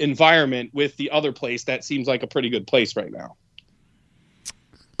environment with the other place that seems like a pretty good place right now.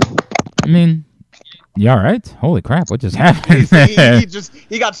 I mean, you all right? Holy crap! What just happened?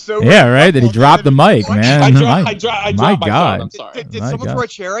 he got so Did he drop the mic, man? I dropped my God. phone. I'm sorry. Did someone throw a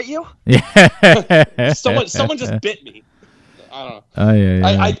chair at you? Yeah. Someone just bit me. I don't know. Oh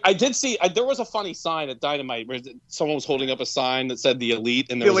yeah. I did see there was a funny sign at Dynamite where someone was holding up a sign that said the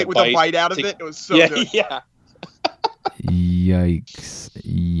Elite, and there was with a bite out of it. It was so good. Yeah. Yikes.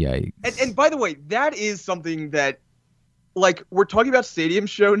 And by the way, that is something that, like, we're talking about Stadium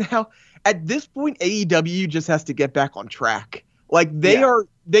Show now. At this point, AEW just has to get back on track. Like, they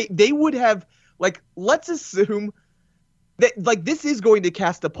would have, like, let's assume that, like, this is going to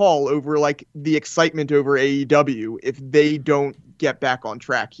cast a pall over, like, the excitement over AEW if they don't get back on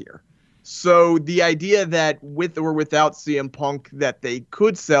track here. So the idea that with or without CM Punk that they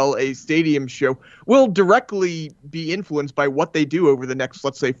could sell a Stadium Show will directly be influenced by what they do over the next,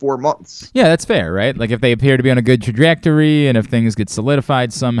 let's say, 4 months. Yeah, that's fair, right? Like, if they appear to be on a good trajectory and if things get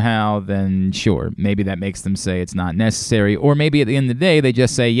solidified somehow, then sure, maybe that makes them say it's not necessary. Or maybe at the end of the day, they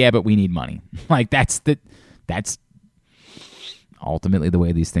just say, yeah, but we need money. Like, that's ultimately the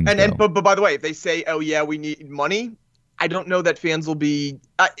way these things go. But by the way, if they say, oh, yeah, we need money, I don't know that fans will be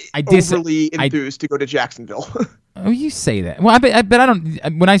overly enthused to go to Jacksonville. Oh, you say that. Well, but I don't.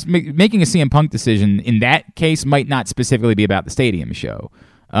 When making a CM Punk decision in that case might not specifically be about the Stadium Show.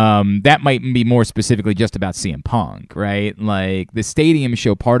 That might be more specifically just about CM Punk, right? Like, the Stadium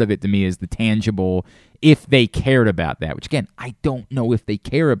Show part of it to me is the tangible, if they cared about that, which again, I don't know if they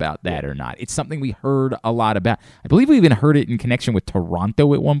care about that or not. It's something we heard a lot about. I believe we even heard it in connection with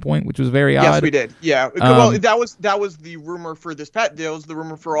Toronto at one point, which was very odd. Yes, we did. Yeah. Well, that was the rumor for this that was the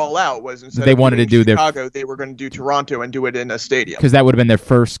rumor for All Out, was instead they of wanted to do Chicago, they were going to do Toronto and do it in a stadium. Because that would have been their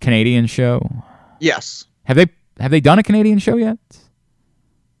first Canadian show. Yes. Have they done a Canadian show yet?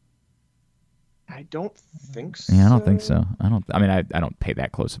 I don't think so. Yeah, I don't think so. I don't pay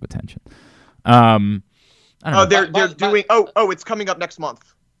that close of attention. I don't know. They're doing. It's coming up next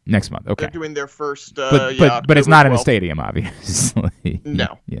month. Next month, okay. They're doing their first. But it's not in a stadium, obviously.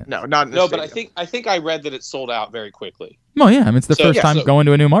 No, yeah. No, not in a no. stadium. But I think I read that it sold out very quickly. Well, yeah, I mean, it's the first time going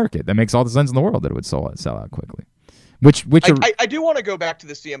to a new market. That makes all the sense in the world that it would sell out quickly. I do want to go back to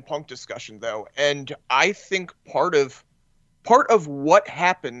the CM Punk discussion though, and I think part of what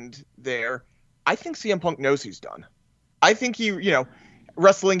happened there, I think CM Punk knows he's done. I think he,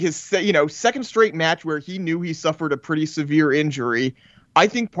 wrestling his, second straight match where he knew he suffered a pretty severe injury. I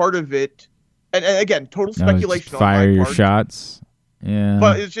think part of it, and again, total speculation on my part. Fire your shots. Yeah.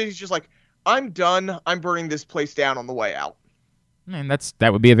 But he's just like, I'm done. I'm burning this place down on the way out. I mean,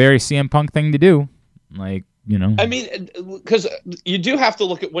 that would be a very CM Punk thing to do. Like, I mean, because you do have to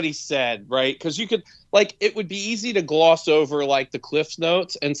look at what he said, right? Because you could, like, it would be easy to gloss over, like, the Cliff's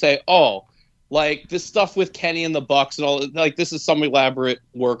Notes and say, oh, like, this stuff with Kenny and the Bucks and all, like, this is some elaborate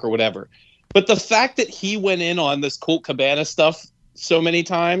work or whatever. But the fact that he went in on this Colt Cabana stuff so many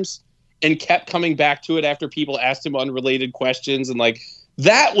times and kept coming back to it after people asked him unrelated questions, and, like,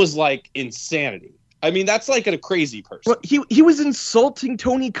 that was, like, insanity. I mean, that's like a crazy person. Well, he was insulting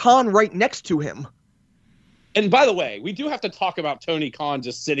Tony Khan right next to him. And by the way, we do have to talk about Tony Khan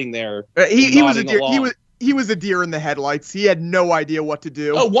just sitting there. He was a deer. He was a deer in the headlights. He had no idea what to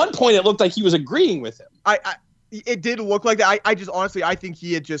do. At one point, it looked like he was agreeing with him. It did look like that. I just honestly, I think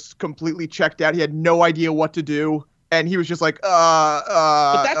he had just completely checked out. He had no idea what to do, and he was just like,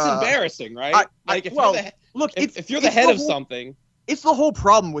 But that's embarrassing, right? If you're the head of something, it's the whole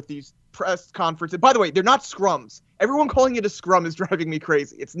problem with these press conferences. By the way, they're not scrums. Everyone calling it a scrum is driving me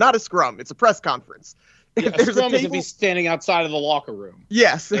crazy. It's not a scrum. It's a press conference. Yeah, a scrum is if he's standing outside of the locker room.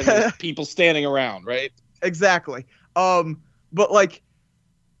 Yes. And there's people standing around, right? Exactly. But like,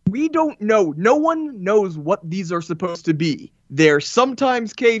 we don't know. No one knows what these are supposed to be. They're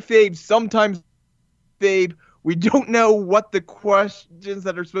sometimes kayfabe, sometimes babe. We don't know what the questions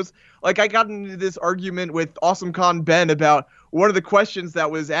that are supposed. Like, I got into this argument with Awesome Con Ben about one of the questions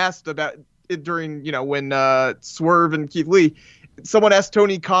that was asked about it during, when Swerve and Keith Lee. Someone asked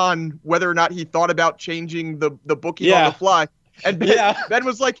Tony Khan whether or not he thought about changing the booking on the fly. And Ben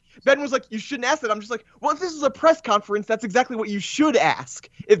was like, you shouldn't ask that. I'm just like, well, if this is a press conference, that's exactly what you should ask.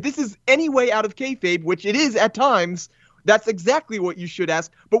 If this is any way out of kayfabe, which it is at times, That's exactly what you should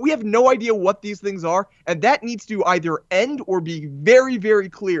ask. But we have no idea what these things are, and that needs to either end or be very, very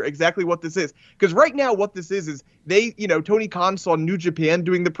clear exactly what this is. Because right now, what this is they, Tony Khan saw New Japan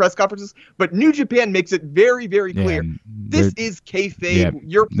doing the press conferences, but New Japan makes it very, very clear. This is kayfabe. Yeah,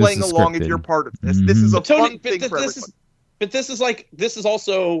 you're playing along if scripted. you're part of this. This is a fun thing for everyone.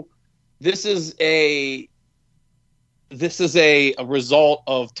 This is a result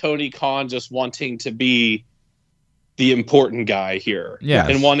of Tony Khan just wanting to be the important guy here. Yes.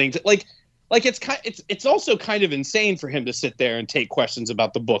 And wanting to it's also kind of insane for him to sit there and take questions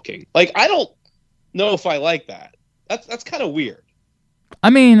about the booking. Like, I don't know if I like that. That's kind of weird. I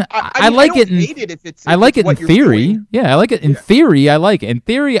mean, I like it. I like it in theory. Yeah, I like it in theory. I like it in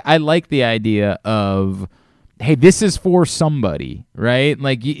theory. I like the idea of, hey, this is for somebody, right?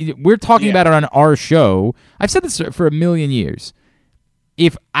 Like, we're talking about it on our show. I've said this for a million years.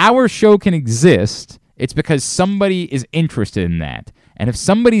 If our show can exist, it's because somebody is interested in that. And if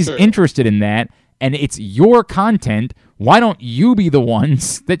somebody's interested in that and it's your content, why don't you be the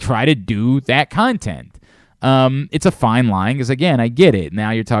ones that try to do that content? It's a fine line because, again, I get it.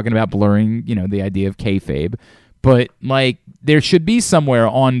 Now you're talking about blurring, the idea of kayfabe. But, like, there should be somewhere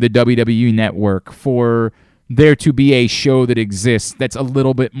on the WWE network for there to be a show that exists that's a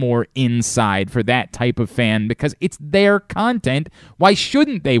little bit more inside for that type of fan because it's their content. Why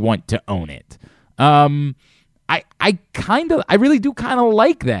shouldn't they want to own it? I really do kind of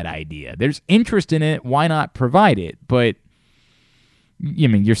like that idea. There's interest in it. Why not provide it? But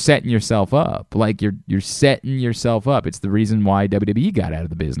you're setting yourself up. Like you're setting yourself up. It's the reason why WWE got out of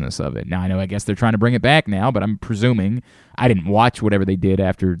the business of it. Now I guess they're trying to bring it back now, but I'm presuming I didn't watch whatever they did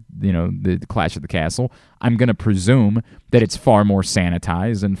after the Clash at the Castle. I'm gonna presume that it's far more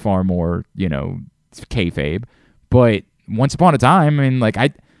sanitized and far more kayfabe. But once upon a time, I mean, like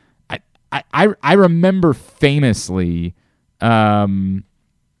I remember famously, oh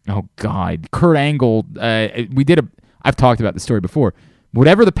God, Kurt Angle. I've talked about this story before.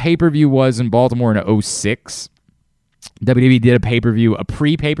 Whatever the pay-per-view was in Baltimore in 2006, WWE did a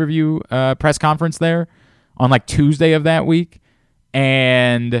pre-pay-per-view press conference there on like Tuesday of that week.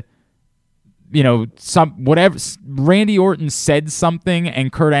 And, Randy Orton said something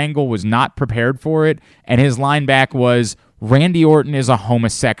and Kurt Angle was not prepared for it. And his line back was, Randy Orton is a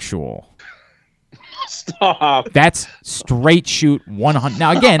homosexual. Stop. That's straight shoot 100.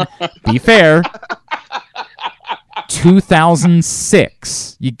 Now, again, be fair.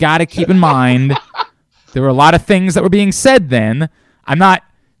 2006. You got to keep in mind there were a lot of things that were being said then. I'm not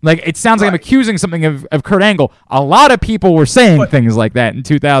it sounds like I'm accusing something of Kurt Angle. A lot of people were saying things like that in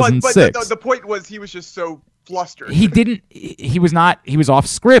 2006. But the point was he was just so flustered. He was off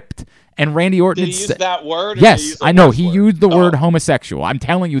script. And Randy Orton did he use that word? Yes, I know. He used the word homosexual. I'm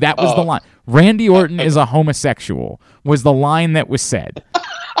telling you, that was the line. Randy Orton is a homosexual was the line that was said.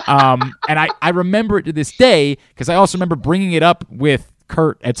 And I remember it to this day because I also remember bringing it up with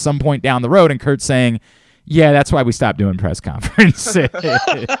Kurt at some point down the road and Kurt saying, yeah, that's why we stopped doing press conferences.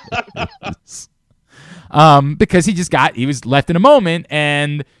 Because he was left in a moment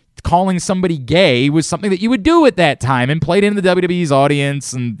and calling somebody gay was something that you would do at that time and played into the WWE's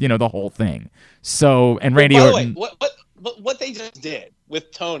audience and, the whole thing. So, and Randy Orton. By the way, what they just did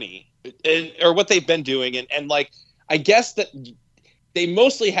with Tony or what they've been doing and like, I guess that they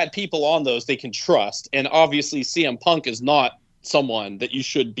mostly had people on those they can trust, and obviously CM Punk is not someone that you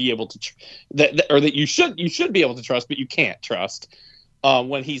should be able to that you should be able to trust, but you can't trust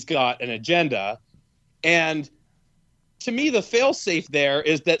when he's got an agenda. And to me, the failsafe there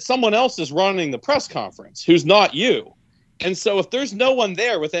is that someone else is running the press conference who's not you. And so if there's no one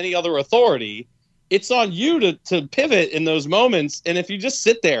there with any other authority, it's on you to pivot in those moments. And if you just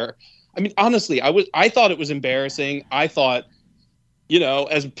sit there, I mean, honestly, I thought it was embarrassing. I thought,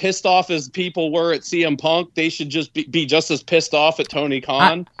 as pissed off as people were at CM Punk, they should just be just as pissed off at Tony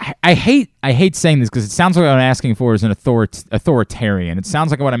Khan. I hate saying this because it sounds like what I'm asking for is an authoritarian. It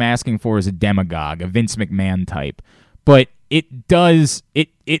sounds like what I'm asking for is a demagogue, a Vince McMahon type. But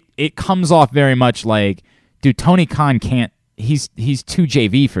it comes off very much like, dude, Tony Khan can't. He's too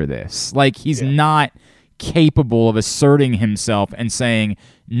JV for this. Like he's not capable of asserting himself and saying,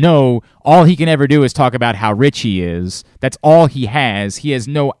 no, all he can ever do is talk about how rich he is. That's all he has. He has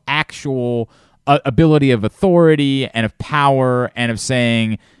no actual ability of authority and of power and of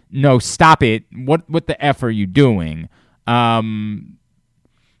saying, no, stop it. What the F are you doing?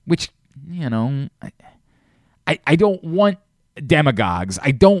 Which, I don't want demagogues.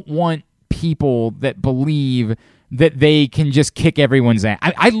 I don't want people that believe that they can just kick everyone's ass.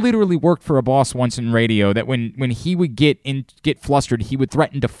 I literally worked for a boss once in radio that when he would get flustered, he would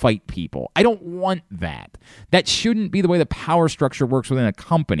threaten to fight people. I don't want that. That shouldn't be the way the power structure works within a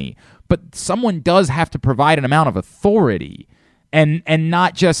company. But someone does have to provide an amount of authority and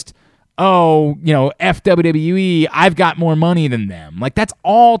not just, oh, F WWE, I've got more money than them. Like, that's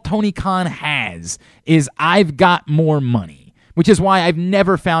all Tony Khan has, is I've got more money. Which is why I've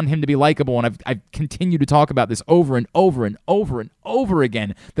never found him to be likable, and I've continued to talk about this over and over and over and over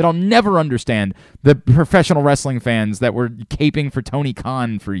again, that I'll never understand the professional wrestling fans that were caping for Tony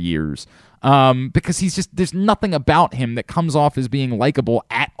Khan for years. Because there's nothing about him that comes off as being likable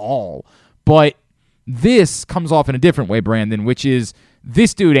at all. But this comes off in a different way, Brandon, which is,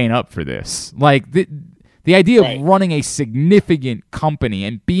 this dude ain't up for this. Like, the idea of running a significant company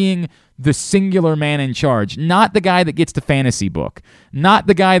and being the singular man in charge, not the guy that gets to fantasy book, not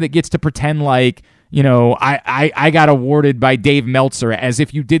the guy that gets to pretend like, I got awarded by Dave Meltzer, as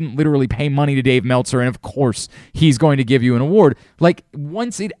if you didn't literally pay money to Dave Meltzer, and of course he's going to give you an award. Like,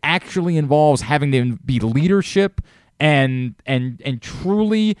 once it actually involves having to be leadership and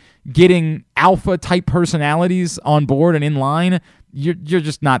truly getting alpha type personalities on board and in line, you're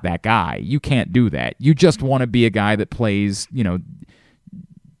just not that guy. You can't do that. You just want to be a guy that plays,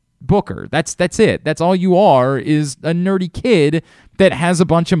 Booker. That's it. That's all you are, is a nerdy kid that has a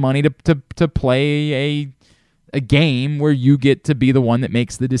bunch of money to play a game where you get to be the one that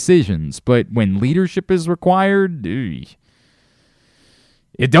makes the decisions. But when leadership is required, it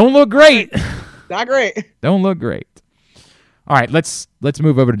don't look great. Not great. Don't look great. All right, let's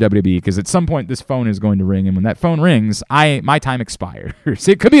move over to WWE, because at some point this phone is going to ring, and when that phone rings, my time expires.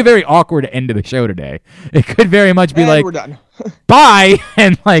 It could be a very awkward end to the show today. It could very much be like, we're done. bye,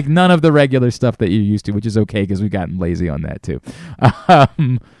 and like none of the regular stuff that you're used to, which is okay because we've gotten lazy on that too.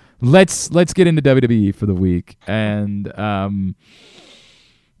 Let's get into WWE for the week, and man,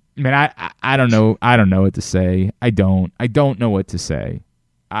 I don't know what to say. I don't know what to say.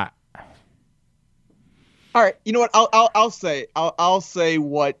 All right, you know what? I'll say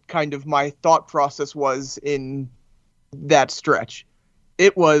what kind of my thought process was in that stretch.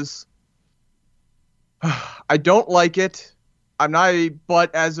 It was, I don't like it.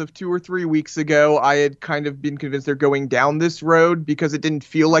 But as of 2 or 3 weeks ago, I had kind of been convinced they're going down this road, because it didn't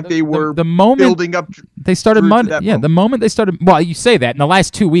feel like they were the moment building up. They started the moment they started. Well, you say that in the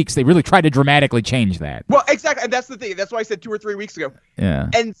last 2 weeks, they really tried to dramatically change that. Well, exactly, and that's the thing. That's why I said 2 or 3 weeks ago. Yeah.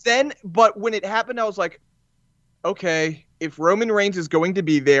 And then, but when it happened, I was like, okay, if Roman Reigns is going to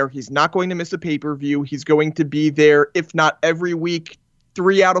be there, he's not going to miss a pay-per-view. He's going to be there, if not every week,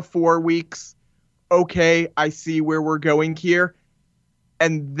 3 out of 4 weeks. Okay, I see where we're going here.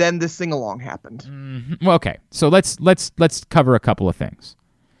 And then the sing-along happened. Mm-hmm. Well, okay, so let's cover a couple of things.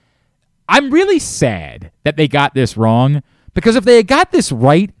 I'm really sad that they got this wrong, because if they had got this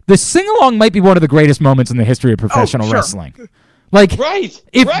right, the sing-along might be one of the greatest moments in the history of professional wrestling. Like,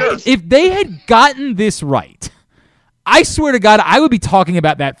 if they had gotten this right, I swear to God, I would be talking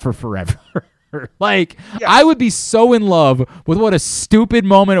about that for forever. Like, yes. I would be so in love with what a stupid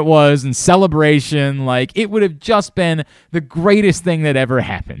moment it was and celebration. Like, it would have just been the greatest thing that ever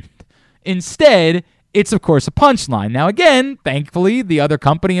happened. Instead, it's, of course, a punchline. Now, again, thankfully, the other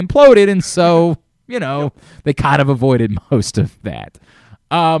company imploded, and so, they kind of avoided most of that.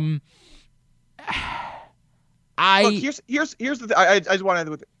 Look, here's the thing. I just want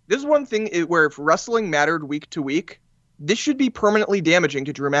to. This is one thing where if wrestling mattered week to week, this should be permanently damaging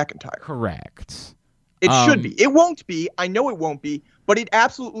to Drew McIntyre. Correct. It should be. It won't be. I know it won't be, but it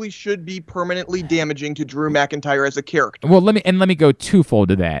absolutely should be permanently damaging to Drew McIntyre as a character. Well, let me go twofold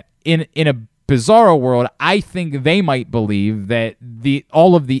to that. In a bizarro world, I think they might believe that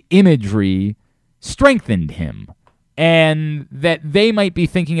all of the imagery strengthened him, and that they might be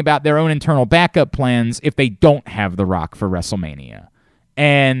thinking about their own internal backup plans if they don't have The Rock for WrestleMania.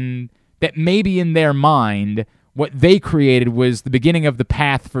 And that maybe in their mind, what they created was the beginning of the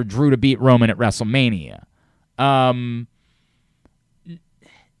path for Drew to beat Roman at WrestleMania. I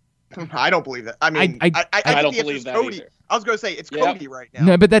don't believe that. I mean, I don't believe that Cody. Either. I was going to say, it's Cody right now.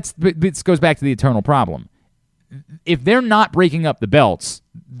 No, but this goes back to the eternal problem. If they're not breaking up the belts,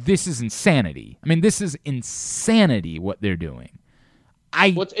 this is insanity. I mean, this is insanity what they're doing.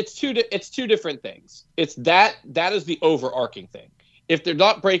 It's two different things. It's that is the overarching thing. If they're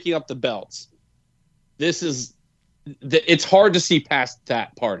not breaking up the belts, it's hard to see past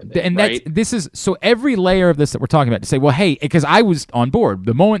that part of it. And right? So every layer of this that we're talking about to say, well, hey, because I was on board.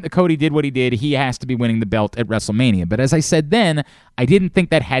 The moment that Cody did what he did, he has to be winning the belt at WrestleMania. But as I said then, I didn't think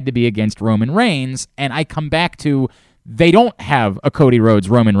that had to be against Roman Reigns. And I come back to, they don't have a Cody Rhodes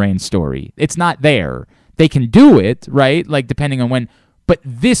Roman Reigns story. It's not there. They can do it, right? Like, depending on when. But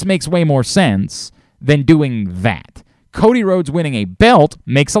this makes way more sense than doing that. Cody Rhodes winning a belt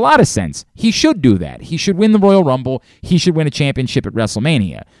makes a lot of sense. He should do that. He should win the Royal Rumble. He should win a championship at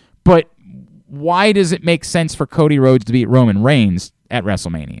WrestleMania. But why does it make sense for Cody Rhodes to beat Roman Reigns at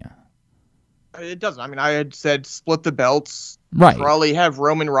WrestleMania? It doesn't. I mean, I had said split the belts. Right. Probably have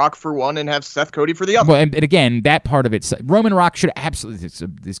Roman Rock for one and have Seth Cody for the other. Well, and again, that part of it, Roman Rock should absolutely.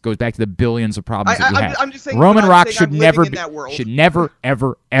 This goes back to the billions of problems that you have. I'm just saying, Roman Rock should I'm never, in that world. should never,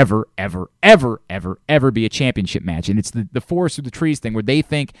 ever, ever, ever, ever, ever, ever be a championship match. And it's the forest through the trees thing where they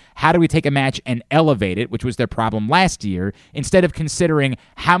think, how do we take a match and elevate it, which was their problem last year, instead of considering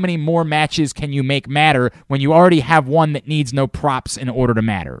how many more matches can you make matter when you already have one that needs no props in order to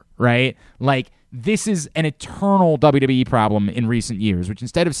matter, right? Like. This is an eternal WWE problem in recent years, which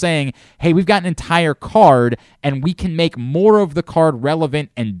instead of saying, hey, we've got an entire card and we can make more of the card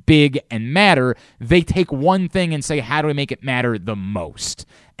relevant and big and matter, they take one thing and say, how do we make it matter the most?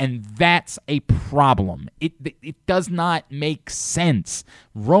 And that's a problem. It does not make sense.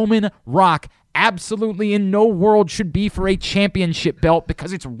 Roman Rock absolutely in no world should be for a championship belt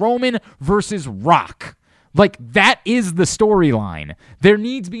because it's Roman versus Rock. Like, that is the storyline. There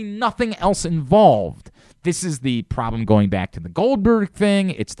needs to be nothing else involved. This is the problem going back to the Goldberg thing.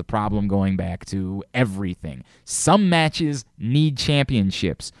 It's the problem going back to everything. Some matches need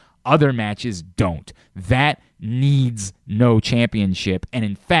championships. Other matches don't. That needs no championship. And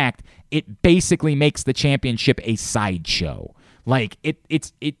in fact, it basically makes the championship a sideshow. Like, it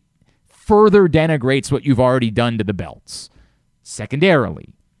further denigrates what you've already done to the belts. Secondarily.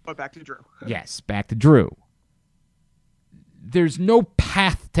 But back to Drew. Yes, back to Drew. There's no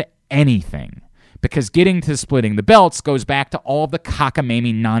path to anything because getting to splitting the belts goes back to all the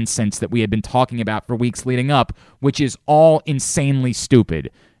cockamamie nonsense that we had been talking about for weeks leading up, which is all insanely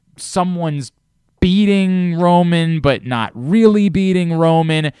stupid. Someone's beating Roman, but not really beating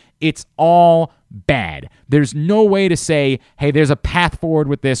Roman. It's all bad. There's no way to say, hey, there's a path forward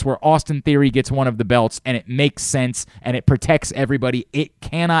with this where Austin Theory gets one of the belts and it makes sense and it protects everybody. It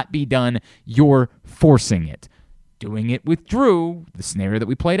cannot be done. You're forcing it. Doing it with Drew, the scenario that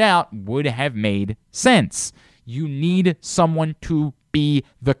we played out, would have made sense. You need someone to be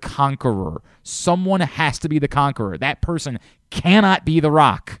the conqueror. Someone has to be the conqueror. That person cannot be The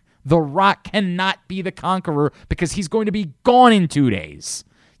Rock. The Rock cannot be the conqueror because he's going to be gone in 2 days.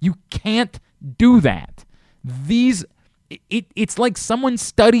 You can't do that. It's like someone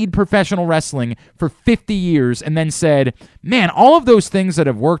studied professional wrestling for 50 years and then said, man, all of those things that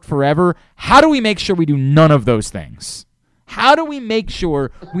have worked forever, how do we make sure we do none of those things? How do we make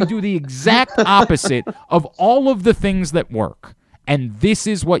sure we do the exact opposite of all of the things that work? And this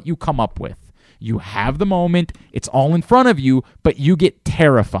is what you come up with. You have the moment, it's all in front of you, but you get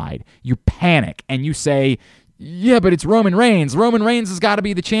terrified. You panic, and you say, yeah, but it's Roman Reigns. Roman Reigns has got to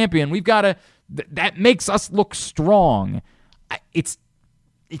be the champion. We've got to... that makes us look strong. It's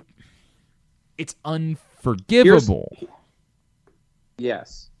unforgivable.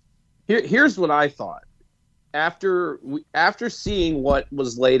 Here's what I thought. After seeing what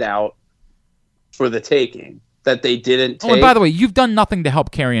was laid out for the taking, that they didn't take. Oh, and by the way, you've done nothing to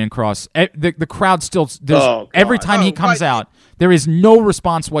help Karrion Kross. The crowd still... every time he comes out, there is no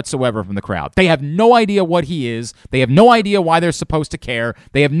response whatsoever from the crowd. They have no idea what he is. They have no idea why they're supposed to care.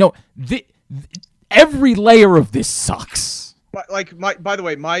 They have no... every layer of this sucks. By the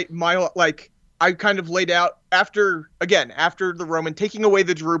way, I kind of laid out after the Roman, taking away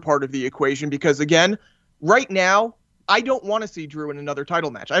the Drew part of the equation, because again, right now, I don't want to see Drew in another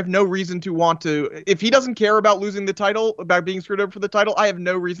title match. I have no reason to want to. If he doesn't care about losing the title, about being screwed over for the title, I have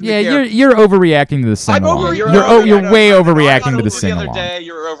no reason to care. Yeah, you're overreacting to the sing-along. You're way overreacting to the sing-along. The other day,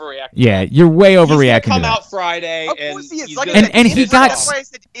 you're overreacting. Yeah, you're way overreacting to that. Come out Friday, of course he is. And he got. That's why I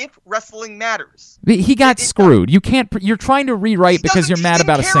said if wrestling matters. He got screwed. You can't. You're trying to rewrite because you're mad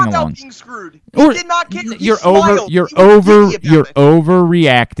about a sing-along. He did not care. You're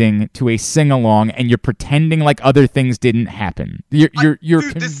overreacting to a sing-along, and you're pretending like other things didn't happen. You're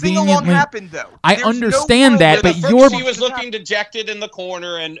dude, the sing-along happened though. I understand that, but he was looking dejected in the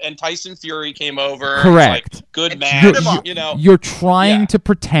corner, and Tyson Fury came over. Correct. Like, good match. You're trying to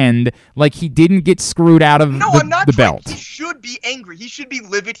pretend like he didn't get screwed out of the belt. He should be angry. He should be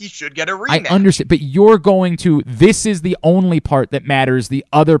livid. He should get a rematch. I understand, but you're going to. This is the only part that matters. The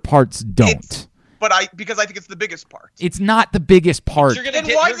other parts don't. Because I think it's the biggest part. It's not the biggest part.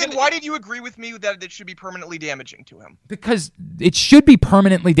 Why did you agree with me that it should be permanently damaging to him? Because it should be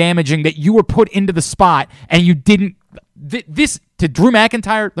permanently damaging that you were put into the spot and you didn't. This to Drew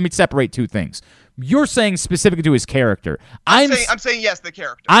McIntyre. Let me separate two things. You're saying specifically to his character. I'm saying yes, the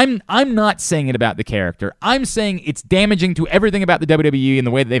character. I'm not saying it about the character. I'm saying it's damaging to everything about the WWE and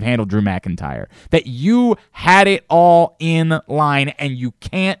the way that they've handled Drew McIntyre. That you had it all in line and you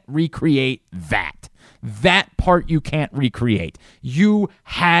can't recreate that. That part you can't recreate. You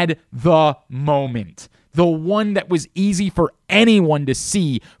had the moment. The one that was easy for anyone to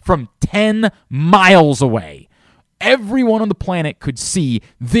see from 10 miles away. Everyone on the planet could see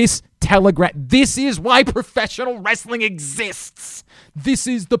this telegraph. This is why professional wrestling exists. This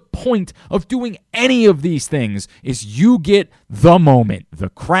is the point of doing any of these things, is you get the moment, the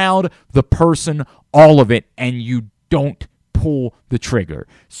crowd, the person, all of it, and you don't pull the trigger.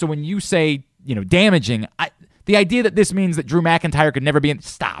 So when you say, damaging, the idea that this means that Drew McIntyre could never be in...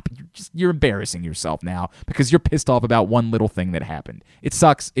 Stop. You're embarrassing yourself now because you're pissed off about one little thing that happened. It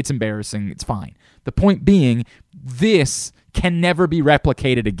sucks. It's embarrassing. It's fine. The point being, this can never be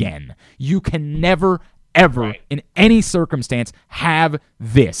replicated again. You can never, ever, in any circumstance, have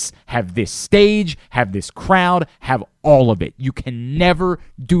this stage, have this crowd, have all of it. You can never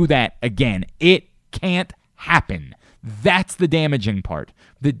do that again. It can't happen. That's the damaging part.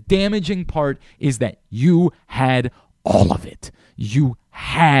 The damaging part is that you had all of it. You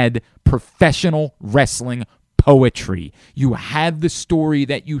had professional wrestling poetry. You had the story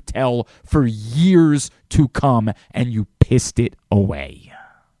that you tell for years to come, and you pissed it away.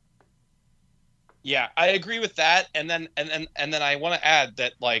 Yeah, I agree with that. And then I want to add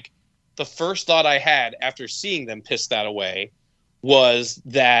that, like, the first thought I had after seeing them piss that away was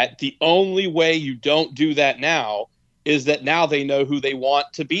that the only way you don't do that now is that now they know who they want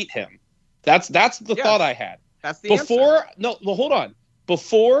to beat him. That's the thought I had. That's the answer. Hold on.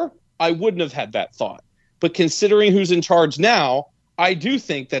 Before, I wouldn't have had that thought. But considering who's in charge now, I do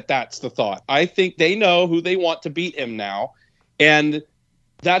think that that's the thought. I think they know who they want to beat him now. And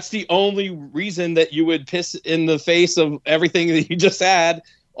that's the only reason that you would piss in the face of everything that you just had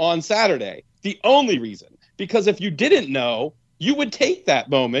on Saturday. The only reason. Because if you didn't know, you would take that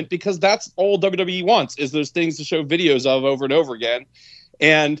moment, because that's all WWE wants, is those things to show videos of over and over again.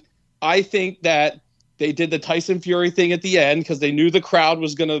 And I think that they did the Tyson Fury thing at the end because they knew the crowd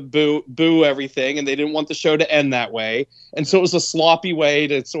was going to boo everything, and they didn't want the show to end that way. And so it was a sloppy way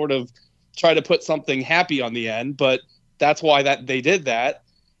to sort of try to put something happy on the end, but that's why they did that.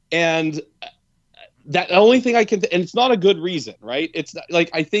 And that the only thing I can, and it's not a good reason, right? It's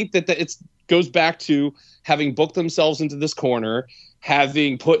like, I think that it goes back to having booked themselves into this corner,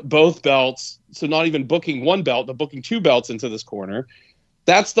 having put both belts, so not even booking one belt, but booking two belts into this corner.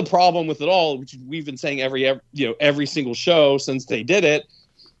 That's the problem with it all, which we've been saying every single show since they did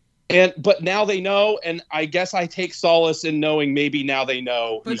it. But now they know, and I guess I take solace in knowing maybe now they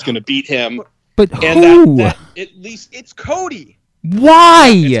know who's going to beat him. But who? That at least it's Cody.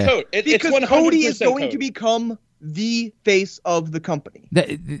 Why? Because Cody is going to become the face of the company.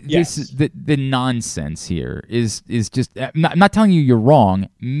 This is the nonsense here is just. I'm not telling you you're wrong.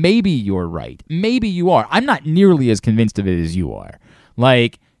 Maybe you're right. Maybe you are. I'm not nearly as convinced of it as you are.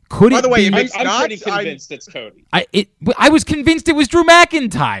 Like, could by the way, I'm pretty convinced it's Cody. I was convinced it was Drew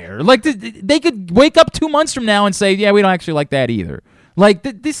McIntyre. Like, they could wake up 2 months from now and say, yeah, we don't actually like that either. Like,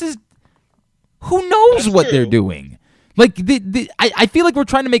 this is, who knows what they're doing? Like, I feel like we're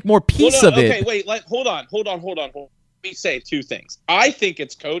trying to make more peace of it. Okay, wait, hold on. Let me say two things. I think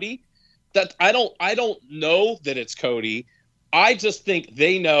it's Cody. That I don't know that it's Cody. I just think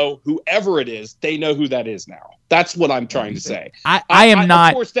they know, whoever it is, they know who that is now. That's what I'm trying to say. I'm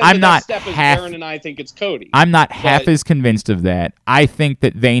not half. Aaron and I think it's Cody. I'm not half as convinced of that. I think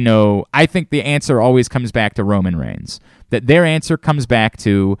that they know. I think the answer always comes back to Roman Reigns. That their answer comes back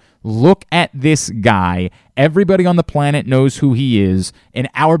to, look at this guy. Everybody on the planet knows who he is. In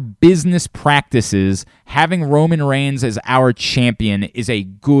our business practices, having Roman Reigns as our champion is a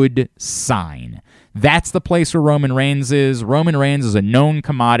good sign. That's the place where Roman Reigns is. Roman Reigns is a known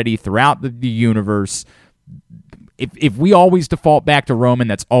commodity throughout the universe. If we always default back to Roman,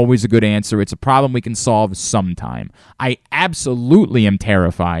 that's always a good answer. It's a problem we can solve sometime. I absolutely am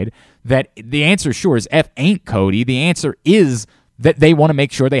terrified that the answer, sure, is F ain't Cody. The answer is that they want to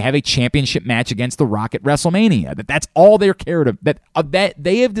make sure they have a championship match against The Rock at WrestleMania. That's all they're cared of. That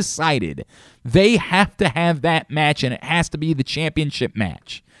they have decided they have to have that match, and it has to be the championship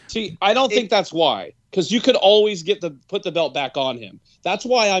match. See, I don't think that's why, because you could always put the belt back on him. That's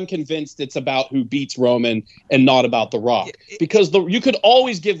why I'm convinced it's about who beats Roman and not about The Rock, because you could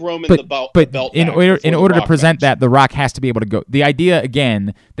always give Roman the belt. But in order to present that, The Rock has to be able to go. The idea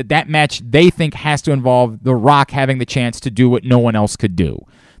again that match they think has to involve The Rock having the chance to do what no one else could do.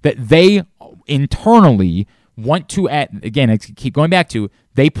 That they internally want to, again, I keep going back to,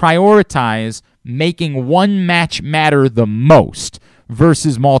 they prioritize making one match matter the most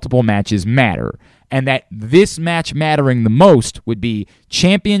versus multiple matches matter. And that this match mattering the most would be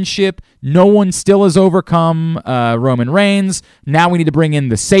championship. No one still has overcome Roman Reigns. Now we need to bring in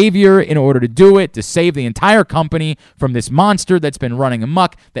the Savior in order to do it, to save the entire company from this monster that's been running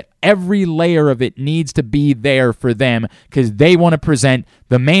amok, that every layer of it needs to be there for them because they want to present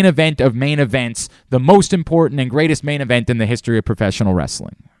the main event of main events, the most important and greatest main event in the history of professional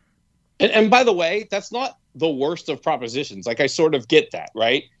wrestling. And by the way, that's not the worst of propositions. Like, I sort of get that,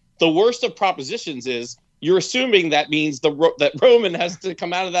 right? The worst of propositions is you're assuming that means that Roman has to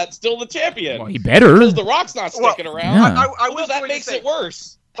come out of that still the champion. Well, he better. Because The Rock's not sticking around. Yeah. That makes it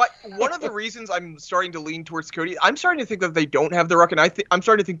worse. But one of the reasons I'm starting to lean towards Cody, I'm starting to think that they don't have The Rock, and I'm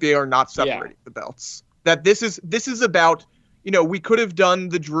starting to think they are not separating the belts. That this is about, we could have done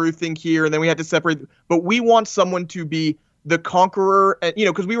the Drew thing here, and then we had to separate, but we want someone to be the conqueror, and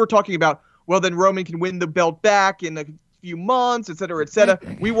because we were talking about, well, then Roman can win the belt back in a few months, et cetera, et cetera.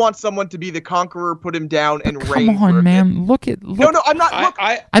 We want someone to be the conqueror, put him down, and reign. Come on, man. Look. No, I'm not. Look,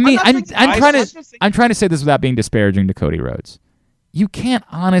 I'm trying to say this without being disparaging to Cody Rhodes. You can't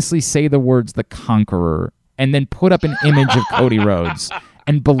honestly say the words "the conqueror" and then put up an image of Cody Rhodes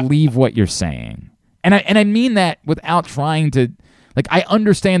and believe what you're saying. And I mean that without trying to. Like, I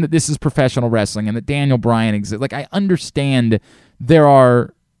understand that this is professional wrestling and that Daniel Bryan exists. Like, I understand there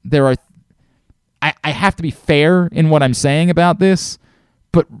are. I have to be fair in what I'm saying about this,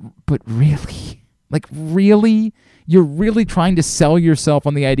 but really, you're really trying to sell yourself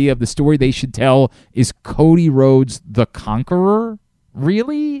on the idea of the story they should tell is Cody Rhodes the Conqueror?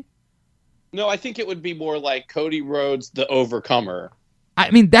 Really? No, I think it would be more like Cody Rhodes the Overcomer.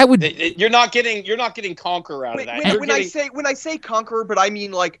 I mean, that would you're not getting Conqueror out of that. When I say Conqueror, but I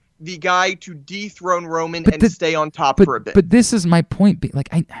mean like the guy to dethrone Roman and stay on top for a bit. But this is my point. Like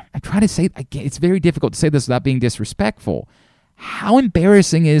I try to say, it's very difficult to say this without being disrespectful. How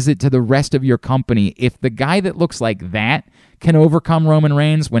embarrassing is it to the rest of your company if the guy that looks like that can overcome Roman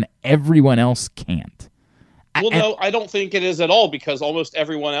Reigns when everyone else can't? No, I don't think it is at all, because almost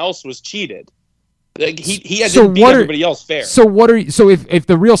everyone else was cheated. Like he had to beat everybody else fair. So if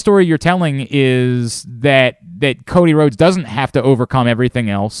the real story you're telling is that Cody Rhodes doesn't have to overcome everything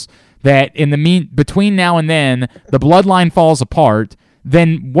else, that between now and then the bloodline falls apart,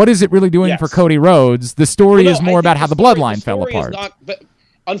 then what is it really doing for Cody Rhodes? The story is more about how the bloodline fell apart. But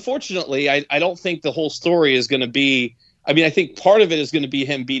unfortunately, I don't think the whole story is going to be. I mean, I think part of it is going to be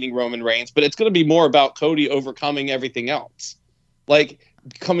him beating Roman Reigns, but it's going to be more about Cody overcoming everything else. Like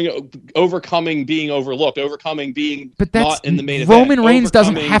overcoming being overlooked, overcoming being not in the main event. Roman Reigns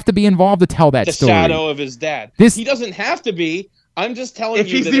doesn't have to be in to tell that story. The shadow of his dad. He doesn't have to be. I'm just telling you. If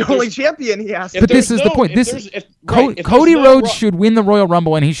he's the only champion, he has to. But this is the point. Cody Rhodes should win the Royal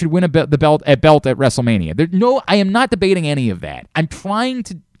Rumble, and he should win the belt at WrestleMania. I am not debating any of that. I'm trying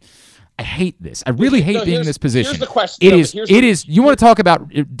to. I hate this. I really hate being in this position. Here's the question. It is. You want to talk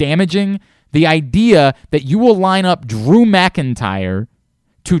about damaging the idea that you will line up Drew McIntyre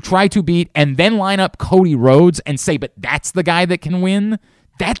to try to beat and then line up Cody Rhodes and say, but that's the guy that can win?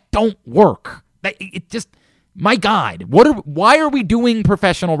 That don't work. It just, my God, why are we doing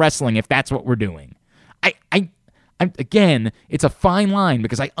professional wrestling if that's what we're doing? Again, it's a fine line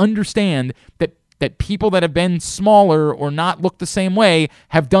because I understand that people that have been smaller or not look the same way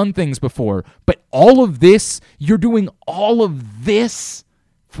have done things before. But all of this, you're doing all of this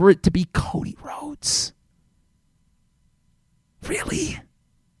for it to be Cody Rhodes? Really?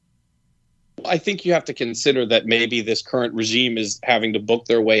 I think you have to consider that maybe this current regime is having to book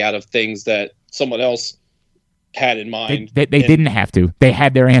their way out of things that someone else had in mind. They didn't have to. They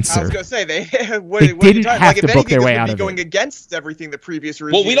had their answer. I was going to say, they didn't have to book their way out of it. Going against everything the previous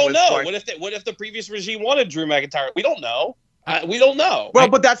regime. Well, we don't know. What if the previous regime wanted Drew McIntyre? We don't know. We don't know. Well,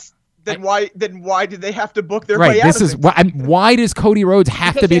 but that's why did they have to book their way out of it? Why does Cody Rhodes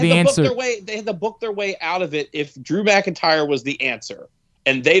have to be the answer? They had to book their way out of it if Drew McIntyre was the answer,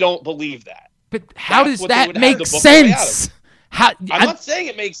 and they don't believe that. But how does that make sense? I'm not saying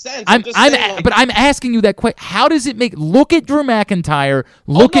it makes sense. I'm asking you that question. How does it make? Look at Drew McIntyre.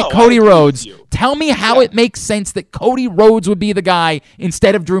 Look at Cody Rhodes. Tell me how it makes sense that Cody Rhodes would be the guy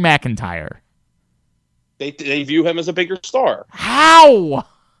instead of Drew McIntyre. They view him as a bigger star. How?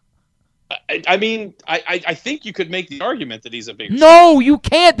 I mean, I think you could make the argument that he's a bigger star. No, you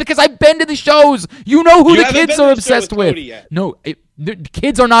can't, because I've been to the shows. You know who the kids are obsessed with. No, the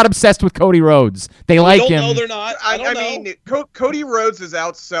kids are not obsessed with Cody Rhodes. They like him. No, they're not. I mean, Cody Rhodes is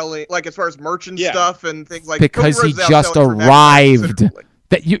outselling, like as far as merch and stuff and things like. Because he just arrived.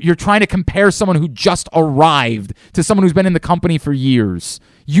 That you're trying to compare someone who just arrived to someone who's been in the company for years.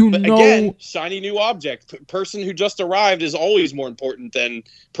 But again, shiny new object. Person who just arrived is always more important than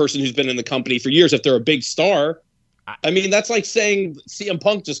person who's been in the company for years if they're a big star. I mean, that's like saying CM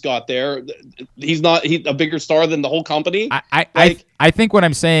Punk just got there. He's a bigger star than the whole company. I think what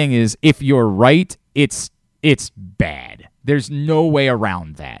I'm saying is if you're right, it's bad. There's no way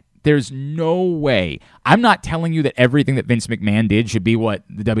around that. There's no way. I'm not telling you that everything that Vince McMahon did should be what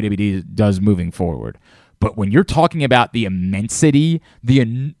the WWE does moving forward. But when you're talking about the immensity, the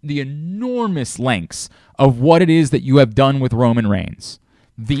enormous lengths of what it is that you have done with Roman Reigns,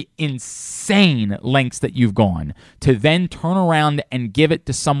 the insane lengths that you've gone to then turn around and give it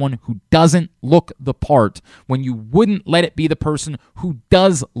to someone who doesn't look the part when you wouldn't let it be the person who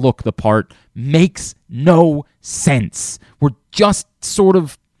does look the part makes no sense. We're just sort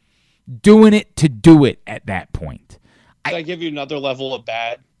of doing it to do it at that point. Can I give you another level of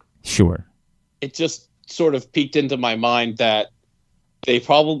bad? Sure. It just sort of peeked into my mind that they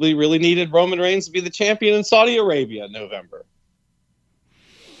probably really needed Roman Reigns to be the champion in Saudi Arabia in November.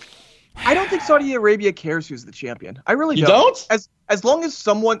 I don't think Saudi Arabia cares who's the champion. I really don't. You don't? As long as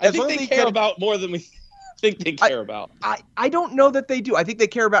someone... I think they care about more than we think they care about. I don't know that they do. I think they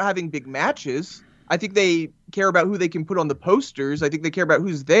care about having big matches. I think they care about who they can put on the posters. I think they care about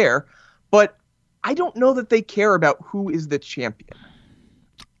who's there. But I don't know that they care about who is the champion.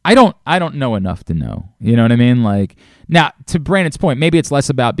 I don't know enough to know. You know what I mean? Like, now, to Brandon's point, maybe it's less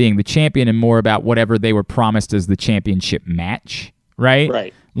about being the champion and more about whatever they were promised as the championship match, right?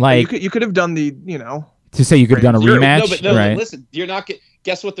 Right. Like, you could have done the, to say you could have done a rematch. No, right? Listen, you're not.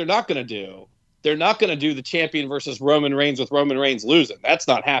 Guess what? They're not going to do. They're not going to do the champion versus Roman Reigns with Roman Reigns losing. That's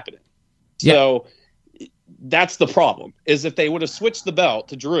not happening. So that's the problem. Is if they would have switched the belt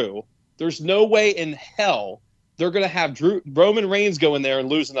to Drew, there's no way in hell they're going to have Roman Reigns go in there and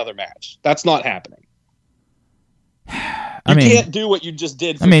lose another match. That's not happening. You can't do what you just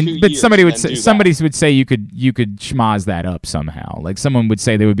did for 2 years. But somebody would say you could schmoz that up somehow. Like someone would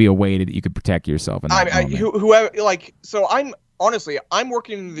say there would be a way that you could protect yourself in that moment. Whoever, so I'm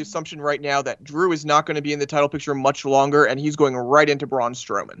working on the assumption right now that Drew is not going to be in the title picture much longer, and he's going right into Braun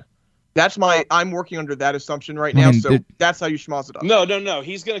Strowman. I'm working under that assumption right now. That's how you schmoz it up. No.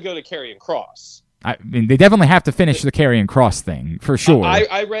 He's going to go to Karrion Kross. I mean, they definitely have to finish the Karrion Kross thing for sure.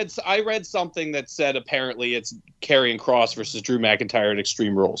 I read something that said apparently it's Karrion Kross versus Drew McIntyre in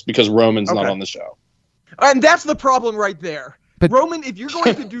Extreme Rules because Roman's not on the show. And that's the problem right there. But Roman, if you're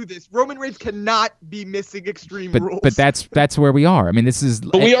going to do this, Roman Reigns cannot be missing Extreme Rules. But that's where we are. I mean, this is.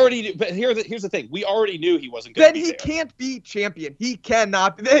 But we already knew. But here's the thing: we already knew he wasn't going to be there. Then he can't be champion. He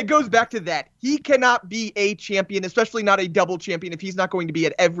cannot. It goes back to that. He cannot be a champion, especially not a double champion, if he's not going to be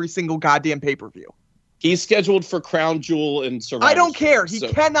at every single goddamn pay-per-view. He's scheduled for Crown Jewel and Survivor. I don't care. He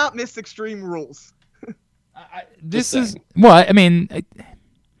cannot miss Extreme Rules.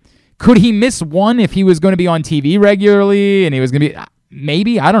 Could he miss one if he was going to be on TV regularly and he was going to be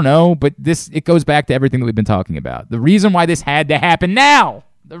maybe, I don't know, but it goes back to everything that we've been talking about. The reason why this had to happen now.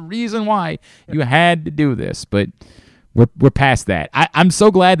 The reason why you had to do this, but we're past that. I'm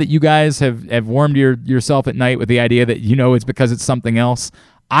so glad that you guys have warmed yourself at night with the idea that it's because it's something else.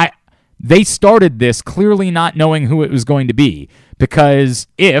 They started this clearly not knowing who it was going to be, because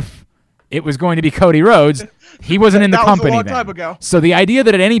if it was going to be Cody Rhodes, he wasn't in the company was a long then. time ago. So the idea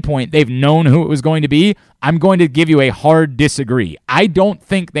that at any point they've known who it was going to be, I'm going to give you a hard disagree. I don't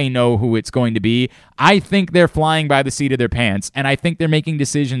think they know who it's going to be. I think they're flying by the seat of their pants, and I think they're making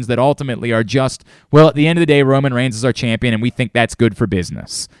decisions that ultimately are just, well, at the end of the day, Roman Reigns is our champion, and we think that's good for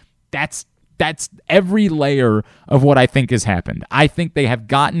business. That's every layer of what I think has happened. I think they have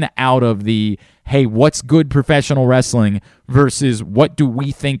gotten out of the, hey, what's good professional wrestling versus what do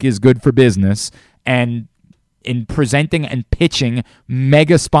we think is good for business, and in presenting and pitching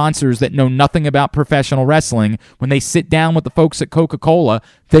mega sponsors that know nothing about professional wrestling, when they sit down with the folks at Coca-Cola,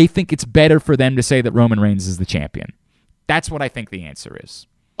 they think it's better for them to say that Roman Reigns is the champion. That's what I think the answer is.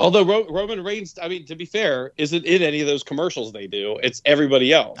 Although Roman Reigns, I mean, to be fair, isn't in any of those commercials they do. It's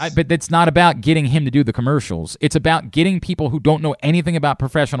everybody else. But it's not about getting him to do the commercials. It's about getting people who don't know anything about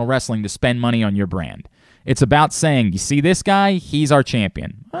professional wrestling to spend money on your brand. It's about saying, you see this guy? He's our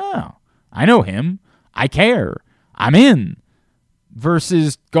champion. Oh, I know him. I care. I'm in.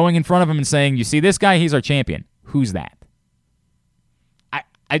 Versus going in front of him and saying, you see this guy? He's our champion. Who's that?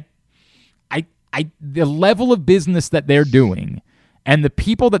 The level of business that they're doing and the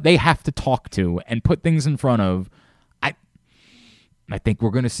people that they have to talk to and put things in front of, I think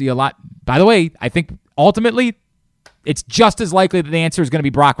we're going to see a lot. By the way, I think ultimately it's just as likely that the answer is going to be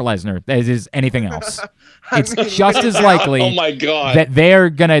Brock Lesnar as is anything else. It's mean, just as likely Oh my God. that they're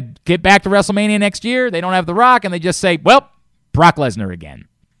going to get back to WrestleMania next year. They don't have The Rock, and they just say, well, Brock Lesnar again.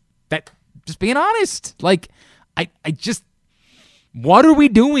 Just being honest. Like, I just, what are we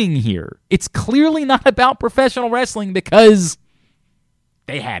doing here? It's clearly not about professional wrestling because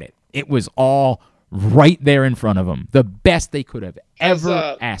they had it. It was all right there in front of them. The best they could have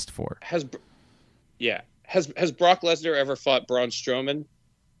ever asked for. Has Brock Lesnar ever fought Braun Strowman?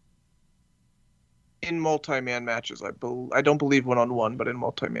 In multi-man matches, I don't believe one-on-one, but in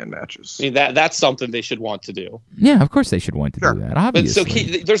multi-man matches. I mean, that's something they should want to do. Yeah, of course they should want to do that, obviously. But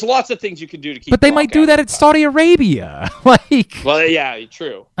so there's lots of things you can do to keep. But they Brock might do out that of at Saudi Arabia. Well, yeah,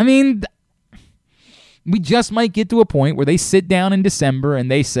 true. I mean, we just might get to a point where they sit down in December and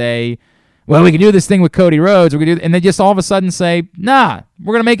they say, well, we can do this thing with Cody Rhodes, and they just all of a sudden say, nah,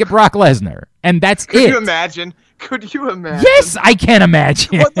 we're going to make it Brock Lesnar. And that's Could it. you imagine? Could you imagine? Yes, I can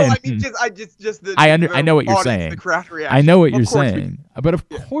imagine. Well, no, I mean, I know what you're audience, saying. The crowd reaction. I know what you're Of course saying. But of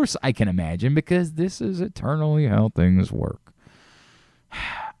course I can imagine because this is eternally how things work.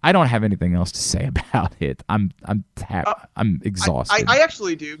 I don't have anything else to say about it. I'm exhausted. I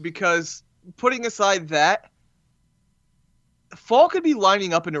actually do, because putting aside that, fall could be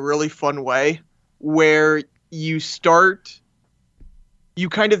lining up in a really fun way where you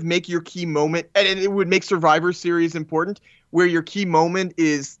kind of make your key moment, and it would make Survivor Series important, where your key moment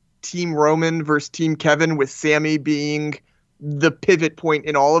is Team Roman versus Team Kevin, with Sammy being the pivot point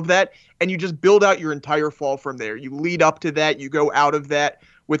in all of that, and you just build out your entire fall from there. You lead up to that, you go out of that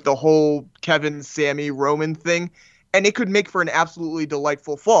with the whole Kevin, Sammy, Roman thing, and it could make for an absolutely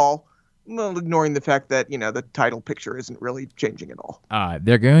delightful fall. Well, ignoring the fact that, the title picture isn't really changing at all.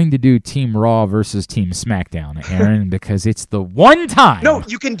 They're going to do Team Raw versus Team SmackDown, Aaron, because it's the one time. No,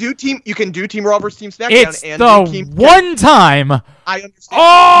 you can do Team Raw versus Team SmackDown. It's and the do Team one time. I understand. Oh!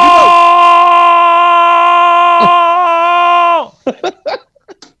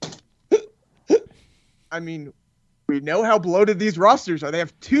 I mean, we know how bloated these rosters are. They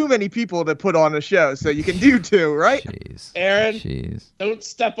have too many people to put on a show, so you can do two, right? Jeez. Aaron, Jeez. Don't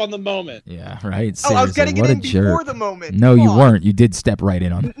step on the moment. Yeah, right. Oh, I was getting Seriously, it in what a jerk. before the moment. No, Come you on. weren't. You did step right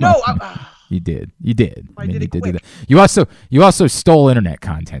in on the No, moment. You did. You did. I did you it did do quick. that. You also stole internet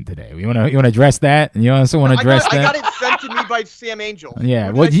content today. You want to address that? You also want to address I that? got it sent to me by Sam Angel.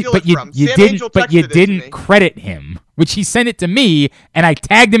 Yeah, Who well, did I steal but it you from? Sam Angel didn't texted it to me. credit him, which he sent it to me, and I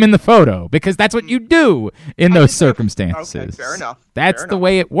tagged him in the photo because that's what you do in those circumstances. Okay, fair enough. That's Fair the enough.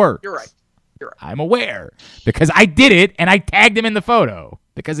 way it works. You're right. I'm aware because I did it and I tagged him in the photo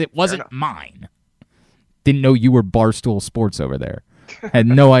because it wasn't enough. mine. Didn't know you were Barstool Sports over there. Had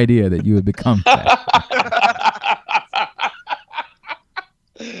no idea that you had become that.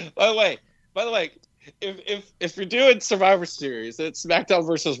 By the way, if you're doing Survivor Series, it's SmackDown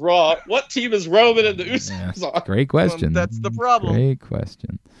versus Raw. What team is Roman and the Usos on? Great question. That's the problem. Great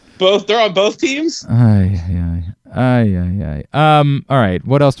question. They're on both teams. Ay. All right.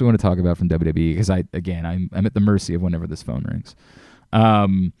 What else do we want to talk about from WWE? Because I'm at the mercy of whenever this phone rings.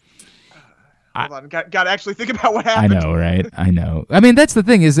 Hold on. Got to actually think about what I happened. know, right? I know. I mean, that's the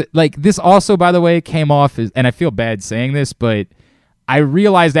thing is that, like, this also, by the way, came off as, and I feel bad saying this, but I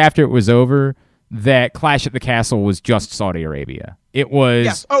realized after it was over that Clash at the Castle was just Saudi Arabia. It was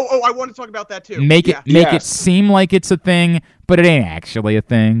Yes. Oh, I want to talk about that too. make Yeah. it seem like it's a thing, but it ain't actually a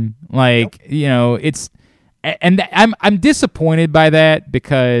thing. Like, it's, and I'm disappointed by that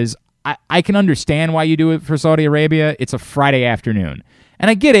because I can understand why you do it for Saudi Arabia. It's a Friday afternoon. And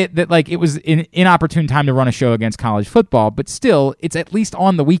I get it that, like, it was an inopportune time to run a show against college football, but still, it's at least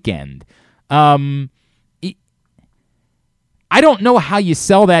on the weekend. I don't know how you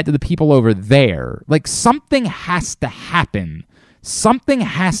sell that to the people over there. Like, something has to happen. Something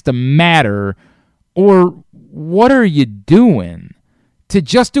has to matter, or what are you doing? To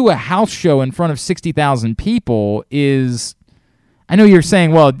just do a house show in front of 60,000 people is... I know you're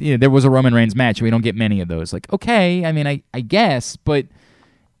saying, well, there was a Roman Reigns match. We don't get many of those. Like, okay, I mean, I guess, but...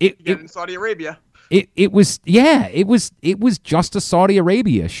 in Saudi Arabia. It was just a Saudi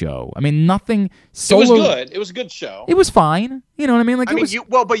Arabia show. I mean, nothing solo. It was good. It was a good show. It was fine. You know what I mean? Like,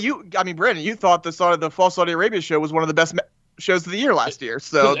 Brandon, you thought the Fall Saudi Arabia show was one of the best shows of the year last year.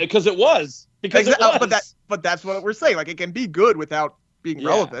 So because it was. Because it was. But that's what we're saying. Like, it can be good without being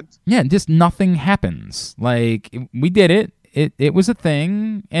relevant. Yeah, just nothing happens. Like, we did it. It was a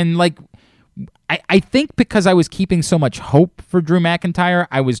thing, and like. I think because I was keeping so much hope for Drew McIntyre,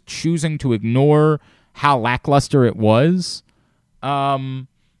 I was choosing to ignore how lackluster it was. I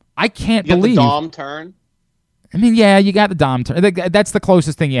can't You get believe the Dom turn. I mean, yeah, you got the Dom turn. That's the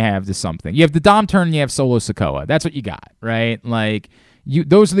closest thing you have to something. You have the Dom turn and you have Solo Sikoa. That's what you got, right? Like,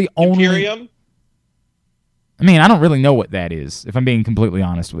 those are the only... Imperium? I mean, I don't really know what that is, if I'm being completely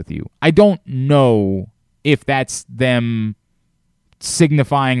honest with you. I don't know if that's them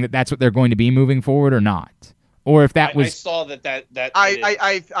signifying that that's what they're going to be moving forward or not. Or if that was... I saw that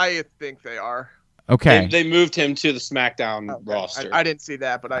I think they are. Okay. They moved him to the SmackDown roster. I didn't see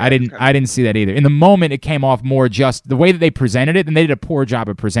that, but I didn't see that either. In the moment, it came off more just the way that they presented it, and they did a poor job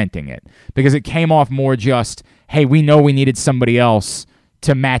of presenting it because it came off more just, hey, we know we needed somebody else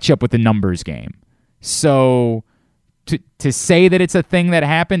to match up with the numbers game. So to say that it's a thing that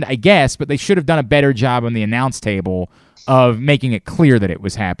happened, I guess, but they should have done a better job on the announce table of making it clear that it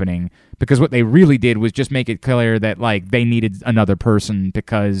was happening, because what they really did was just make it clear that like they needed another person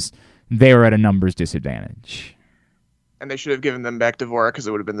because they were at a numbers disadvantage. And they should have given them back Dvorak because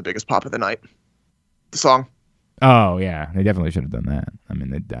it would have been the biggest pop of the night. The song. Oh yeah, they definitely should have done that. I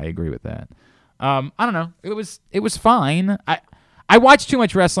mean, I agree with that. I don't know. It was fine. I watched too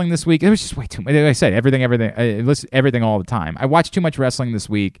much wrestling this week. It was just way too much. Like I said, everything. I listen everything all the time. I watched too much wrestling this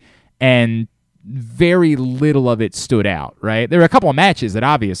week, and very little of it stood out. Right? There were a couple of matches that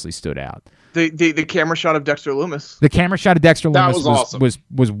obviously stood out. The camera shot of Dexter Lumis. The camera shot of Dexter Lumis was awesome.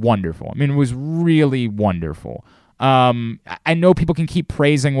 was wonderful. I mean, it was really wonderful. I know people can keep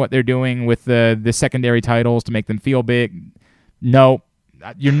praising what they're doing with the secondary titles to make them feel big. No,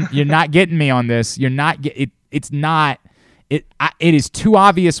 you're not getting me on this. You're not it's not. It is too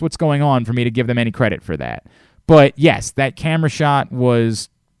obvious what's going on for me to give them any credit for that. But yes, that camera shot was,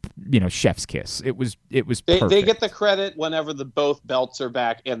 chef's kiss. It was perfect. They get the credit whenever both belts are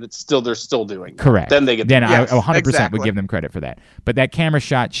back, and they're still doing that. Correct. Then they get. Then yes, I 100% exactly. would give them credit for that. But that camera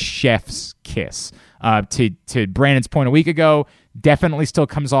shot, chef's kiss. To Brandon's point a week ago, definitely still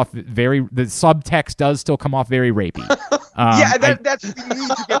comes off the subtext does still come off very rapey. That's you need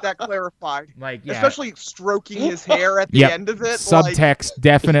to get that clarified. Like, yeah. Especially stroking his hair at the end of it. Subtext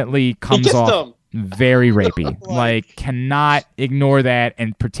definitely comes off very rapey. Like, cannot ignore that,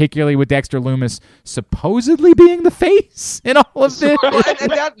 and particularly with Dexter Lumis supposedly being the face in all of this.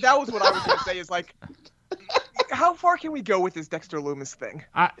 and that was what I was going to say is like, how far can we go with this Dexter Lumis thing?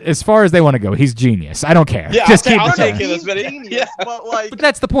 As far as they want to go, he's genius. I don't care. Yeah, just I'll keep take it. He's genius, but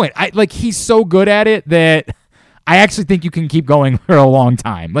that's the point. He's so good at it that I actually think you can keep going for a long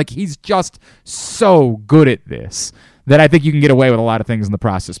time. Like, he's just so good at this that I think you can get away with a lot of things in the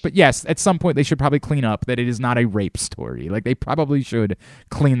process. But yes, at some point they should probably clean up that it is not a rape story. Like, they probably should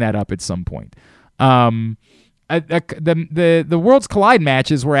clean that up at some point. The Worlds Collide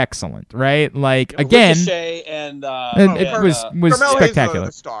matches were excellent, right? Like, again, Ricochet and it was Carmelo spectacular. Hayes,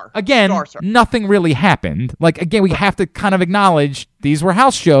 the star. Again, Star. nothing really happened. Like, again, we have to kind of acknowledge these were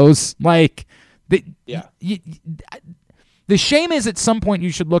house shows. Like, the shame is at some point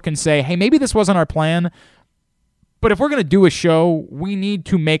you should look and say, hey, maybe this wasn't our plan, but if we're going to do a show, we need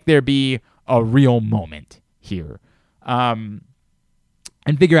to make there be a real moment here, and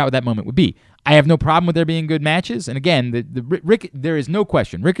figure out what that moment would be. I have no problem with there being good matches. And again, there is no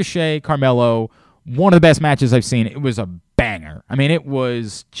question. Ricochet, Carmelo, one of the best matches I've seen. It was a banger. I mean, it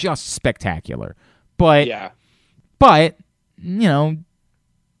was just spectacular. But, it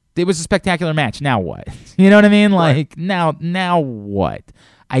was a spectacular match. Now what? You know what I mean? Like, right. Now what?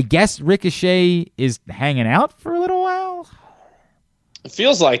 I guess Ricochet is hanging out for a little while? It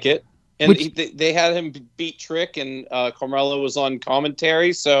feels like it. And they had him beat Trick, and Carmelo was on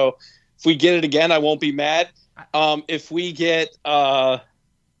commentary, so... If we get it again, I won't be mad. If we get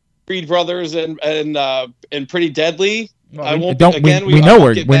Creed Brothers and Pretty Deadly, I won't. We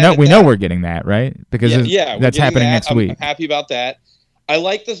know we're getting that, right? Because that's happening next week. I'm happy about that. I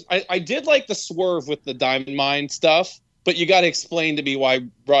like this. I did like the swerve with the Diamond Mine stuff, but you got to explain to me why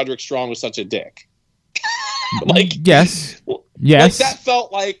Roderick Strong was such a dick. Yes. Like, that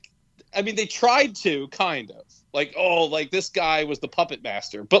felt like. I mean, they tried to kind of. Like, this guy was the puppet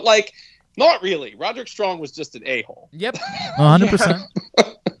master. But, not really. Roderick Strong was just an a-hole. Yep. 100%.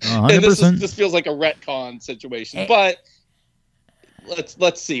 100%. And this feels like a retcon situation. But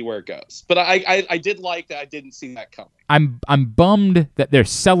let's see where it goes. But I did like that. I didn't see that coming. I'm bummed that they're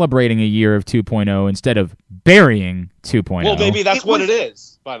celebrating a year of 2.0 instead of burying 2.0. Well, maybe that's what it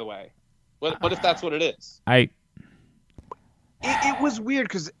is, by the way. What if that's what it is? It was weird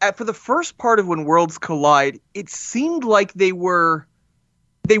because for the first part of when Worlds Collide, it seemed like they weren't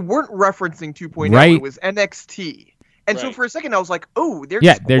referencing 2.0. Right. It was NXT. And so for a second, I was like, "Oh, they're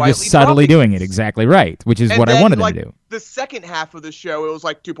just subtly doing it exactly right," which is what I wanted them to do. The second half of the show, it was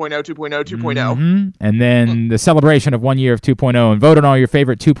like 2.0, 2.0, 2.0. Mm-hmm. And then the celebration of 1 year of 2.0, and vote on all your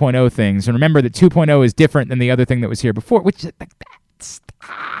favorite 2.0 things. And remember that 2.0 is different than the other thing that was here before. Which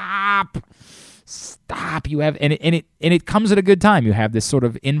stop. You have and it comes at a good time. You have this sort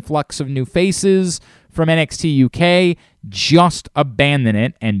of influx of new faces from NXT UK. Just abandon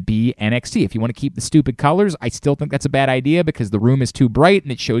it and be NXT. If you want to keep the stupid colors, I still think that's a bad idea because the room is too bright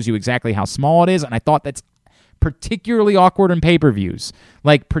and it shows you exactly how small it is. And I thought that's particularly awkward in pay-per-views.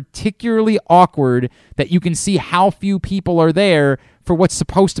 Like, particularly awkward that you can see how few people are there for what's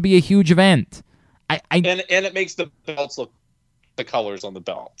supposed to be a huge event. And it makes the belts look the colors on the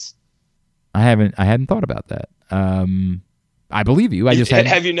belts. I hadn't thought about that. I believe you. I just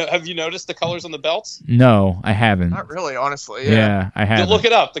have you noticed the colors on the belts? No, I haven't. Not really, honestly. Yeah, I haven't. Look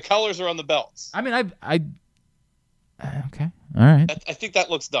it up. The colors are on the belts. I mean, okay, all right. I think that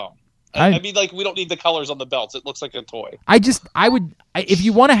looks dumb. I mean, like, we don't need the colors on the belts. It looks like a toy. If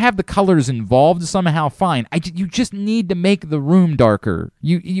you want to have the colors involved somehow, fine. You just need to make the room darker.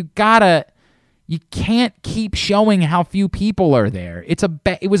 You can't keep showing how few people are there.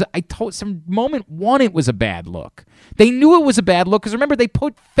 Moment one, it was a bad look. They knew it was a bad look because remember, they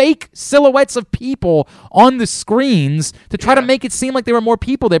put fake silhouettes of people on the screens to try to make it seem like there were more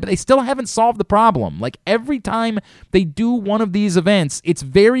people there, but they still haven't solved the problem. Like, every time they do one of these events, it's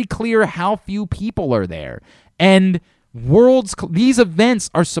very clear how few people are there. And these events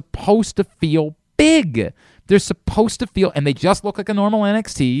are supposed to feel big. They're supposed to feel, and they just look like a normal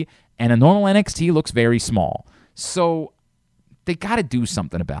NXT, and a normal NXT looks very small. So they got to do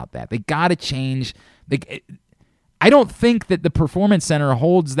something about that. They got to change. I don't think that the Performance Center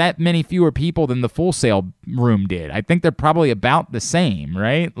holds that many fewer people than the Full Sail room did. I think they're probably about the same,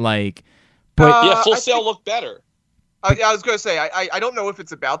 right? Like, but Full Sail looked better. I was going to say, I don't know if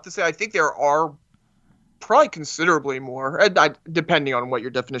it's about to say. I think there are probably considerably more, depending on what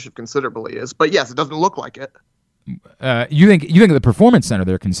your definition of considerably is. But yes, it doesn't look like it. You think at the Performance Center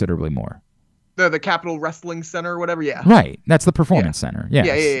they're considerably more? The Capital Wrestling Center or whatever, yeah. Right, that's the Performance Center. Yes.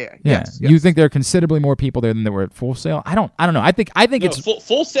 Yeah. Yes. You think there are considerably more people there than there were at Full Sail? I don't know. I think it's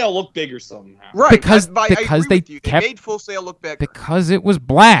Full Sail looked bigger somehow. Right, because they made Full Sail look bigger. Because it was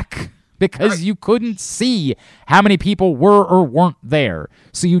black. Because you couldn't see how many people were or weren't there.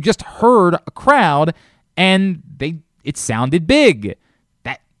 So you just heard a crowd and it sounded big.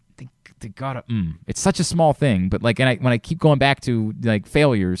 They gotta. It's such a small thing, but like, when I keep going back to like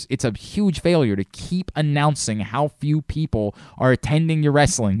failures, it's a huge failure to keep announcing how few people are attending your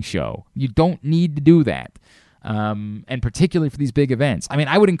wrestling show. You don't need to do that, and particularly for these big events. I mean,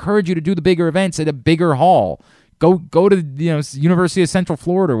 I would encourage you to do the bigger events at a bigger hall. Go to University of Central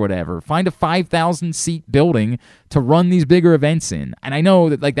Florida or whatever. Find a 5,000 seat building to run these bigger events in. And I know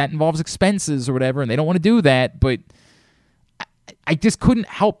that like that involves expenses or whatever, and they don't want to do that, but I just couldn't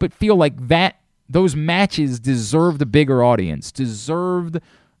help but feel like those matches deserved a bigger audience, deserved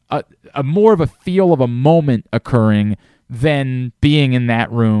a more of a feel of a moment occurring than being in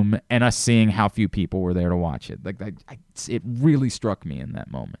that room and us seeing how few people were there to watch it. Like it really struck me in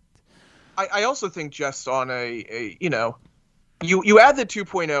that moment. I also think just on you add the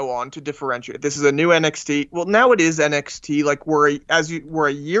 2.0 on to differentiate. This is a new NXT. Well, now it is NXT. Like we're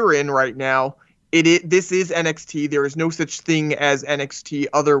a year in right now. This is NXT. There is no such thing as NXT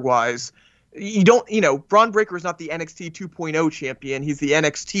otherwise. Braun Breaker is not the NXT 2.0 champion. He's the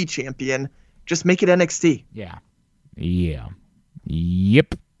NXT champion. Just make it NXT. Yeah.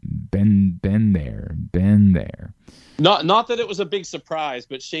 Yep. Been there. Not that it was a big surprise,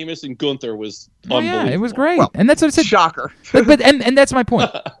 but Sheamus and Gunther was unbelievable. Yeah, it was great. Well, and that's what I said. Shocker. But that's my point.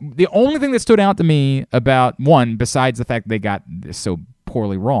 The only thing that stood out to me about one, besides the fact they got this so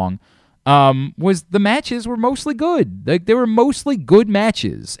poorly wrong, was the matches were mostly good. Like, they were mostly good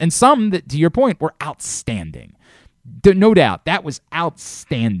matches, and some that, to your point, were outstanding. No doubt, that was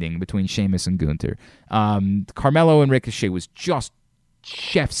outstanding between Sheamus and Gunther. Carmelo and Ricochet was just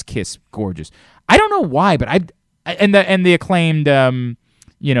chef's kiss gorgeous. I don't know why, but and the acclaimed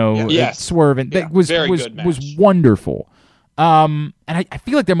Swerve and was wonderful. And I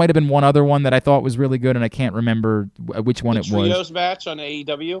feel like there might have been one other one that I thought was really good, and I can't remember which one it was. The trios match on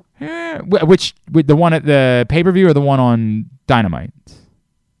AEW? The one at the pay-per-view or the one on Dynamite?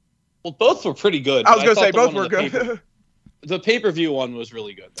 Well, both were pretty good. I was going to say both were good. The pay-per-view one was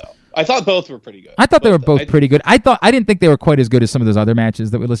really good, though. I thought both were pretty good. I thought they were both pretty good. I didn't think they were quite as good as some of those other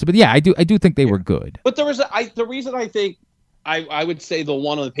matches that we listed, but yeah, I do think they were good. But the reason I think I would say the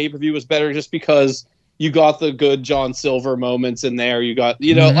one on the pay-per-view was better just because You got the good John Silver moments in there. You got,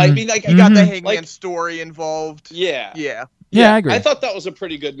 you know, I mean, like You got the Hangman story involved. Yeah. Yeah. Yeah, I agree. I thought that was a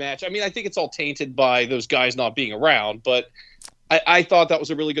pretty good match. I mean, I think it's all tainted by those guys not being around, but I thought that was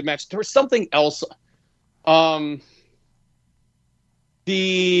a really good match. There was something else. I mean,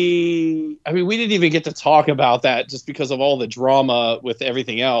 we didn't even get to talk about that just because of all the drama with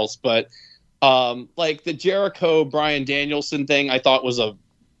everything else. But like the Jericho Bryan Danielson thing, I thought was a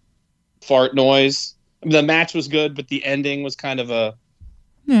fart noise. I mean, the match was good, but the ending was kind of a.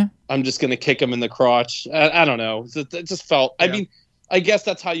 Yeah. I'm just gonna kick him in the crotch. I don't know. It just felt. Yeah. I mean, I guess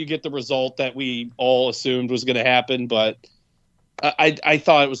that's how you get the result that we all assumed was going to happen. But I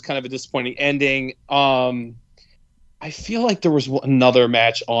thought it was kind of a disappointing ending. I feel like there was another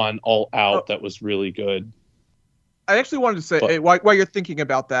match on All Out that was really good. I actually wanted to say, while you're thinking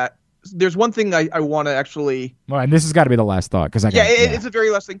about that, there's one thing I want to actually. Well, and this has got to be the last thought because it's the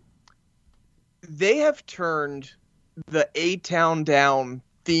very last thing. They have turned the A-Town Down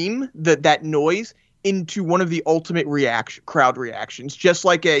theme, that noise, into one of the ultimate crowd reactions, just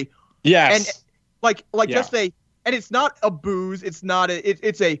like a and just a, and it's not a booze, it's not a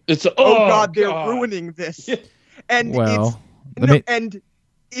it's a oh god, they're ruining this. And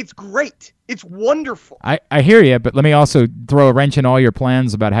it's great, it's wonderful. I hear you, but let me also throw a wrench in all your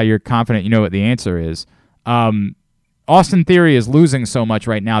plans about how you're confident you know what the answer is. Austin Theory is losing so much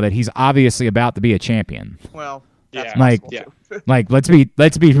right now that he's obviously about to be a champion. Well, like let's be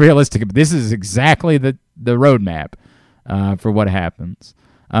realistic. This is exactly the roadmap for what happens.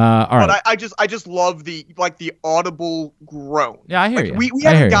 All right. But I just love the audible groan. Yeah, I hear you. We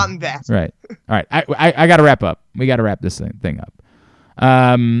haven't gotten that. Right. All right. I got to wrap up. We got to wrap this thing up.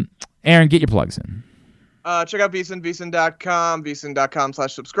 Aaron, get your plugs in. Check out VSiN,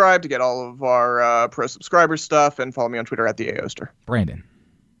 VSiN.com/subscribe to get all of our pro subscriber stuff, and follow me on Twitter @TheAOster. Brandon.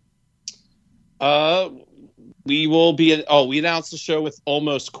 We will be we announced the show with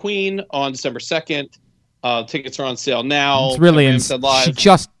Almost Queen on December 2nd. Tickets are on sale now. It's really she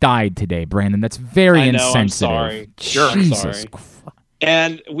just died today, Brandon. That's very insensitive. I'm sorry. Jesus. I'm sorry.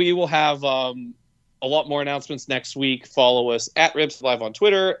 And we will have a lot more announcements next week. Follow us at Ramstead Live on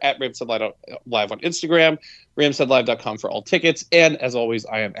Twitter, at Ramstead Live on Instagram, RamsteadLive.com for all tickets. And as always,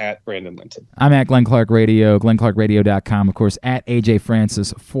 I am at Brandon Linton. I'm at Glenn Clark Radio, GlennClarkRadio.com. Of course, at AJ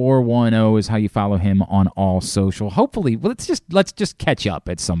Francis 410 is how you follow him on all social. Hopefully, let's just catch up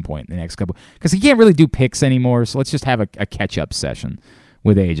at some point in the next couple, because he can't really do picks anymore. So let's just have a catch-up session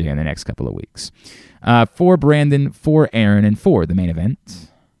with AJ in the next couple of weeks. For Brandon, for Aaron, and for the main event.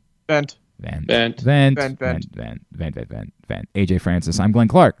 Vent. AJ Francis. I'm Glenn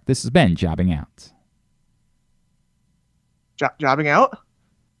Clark. This has been Jobbing Out. Jobbing out?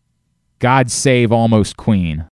 God save Almost Queen.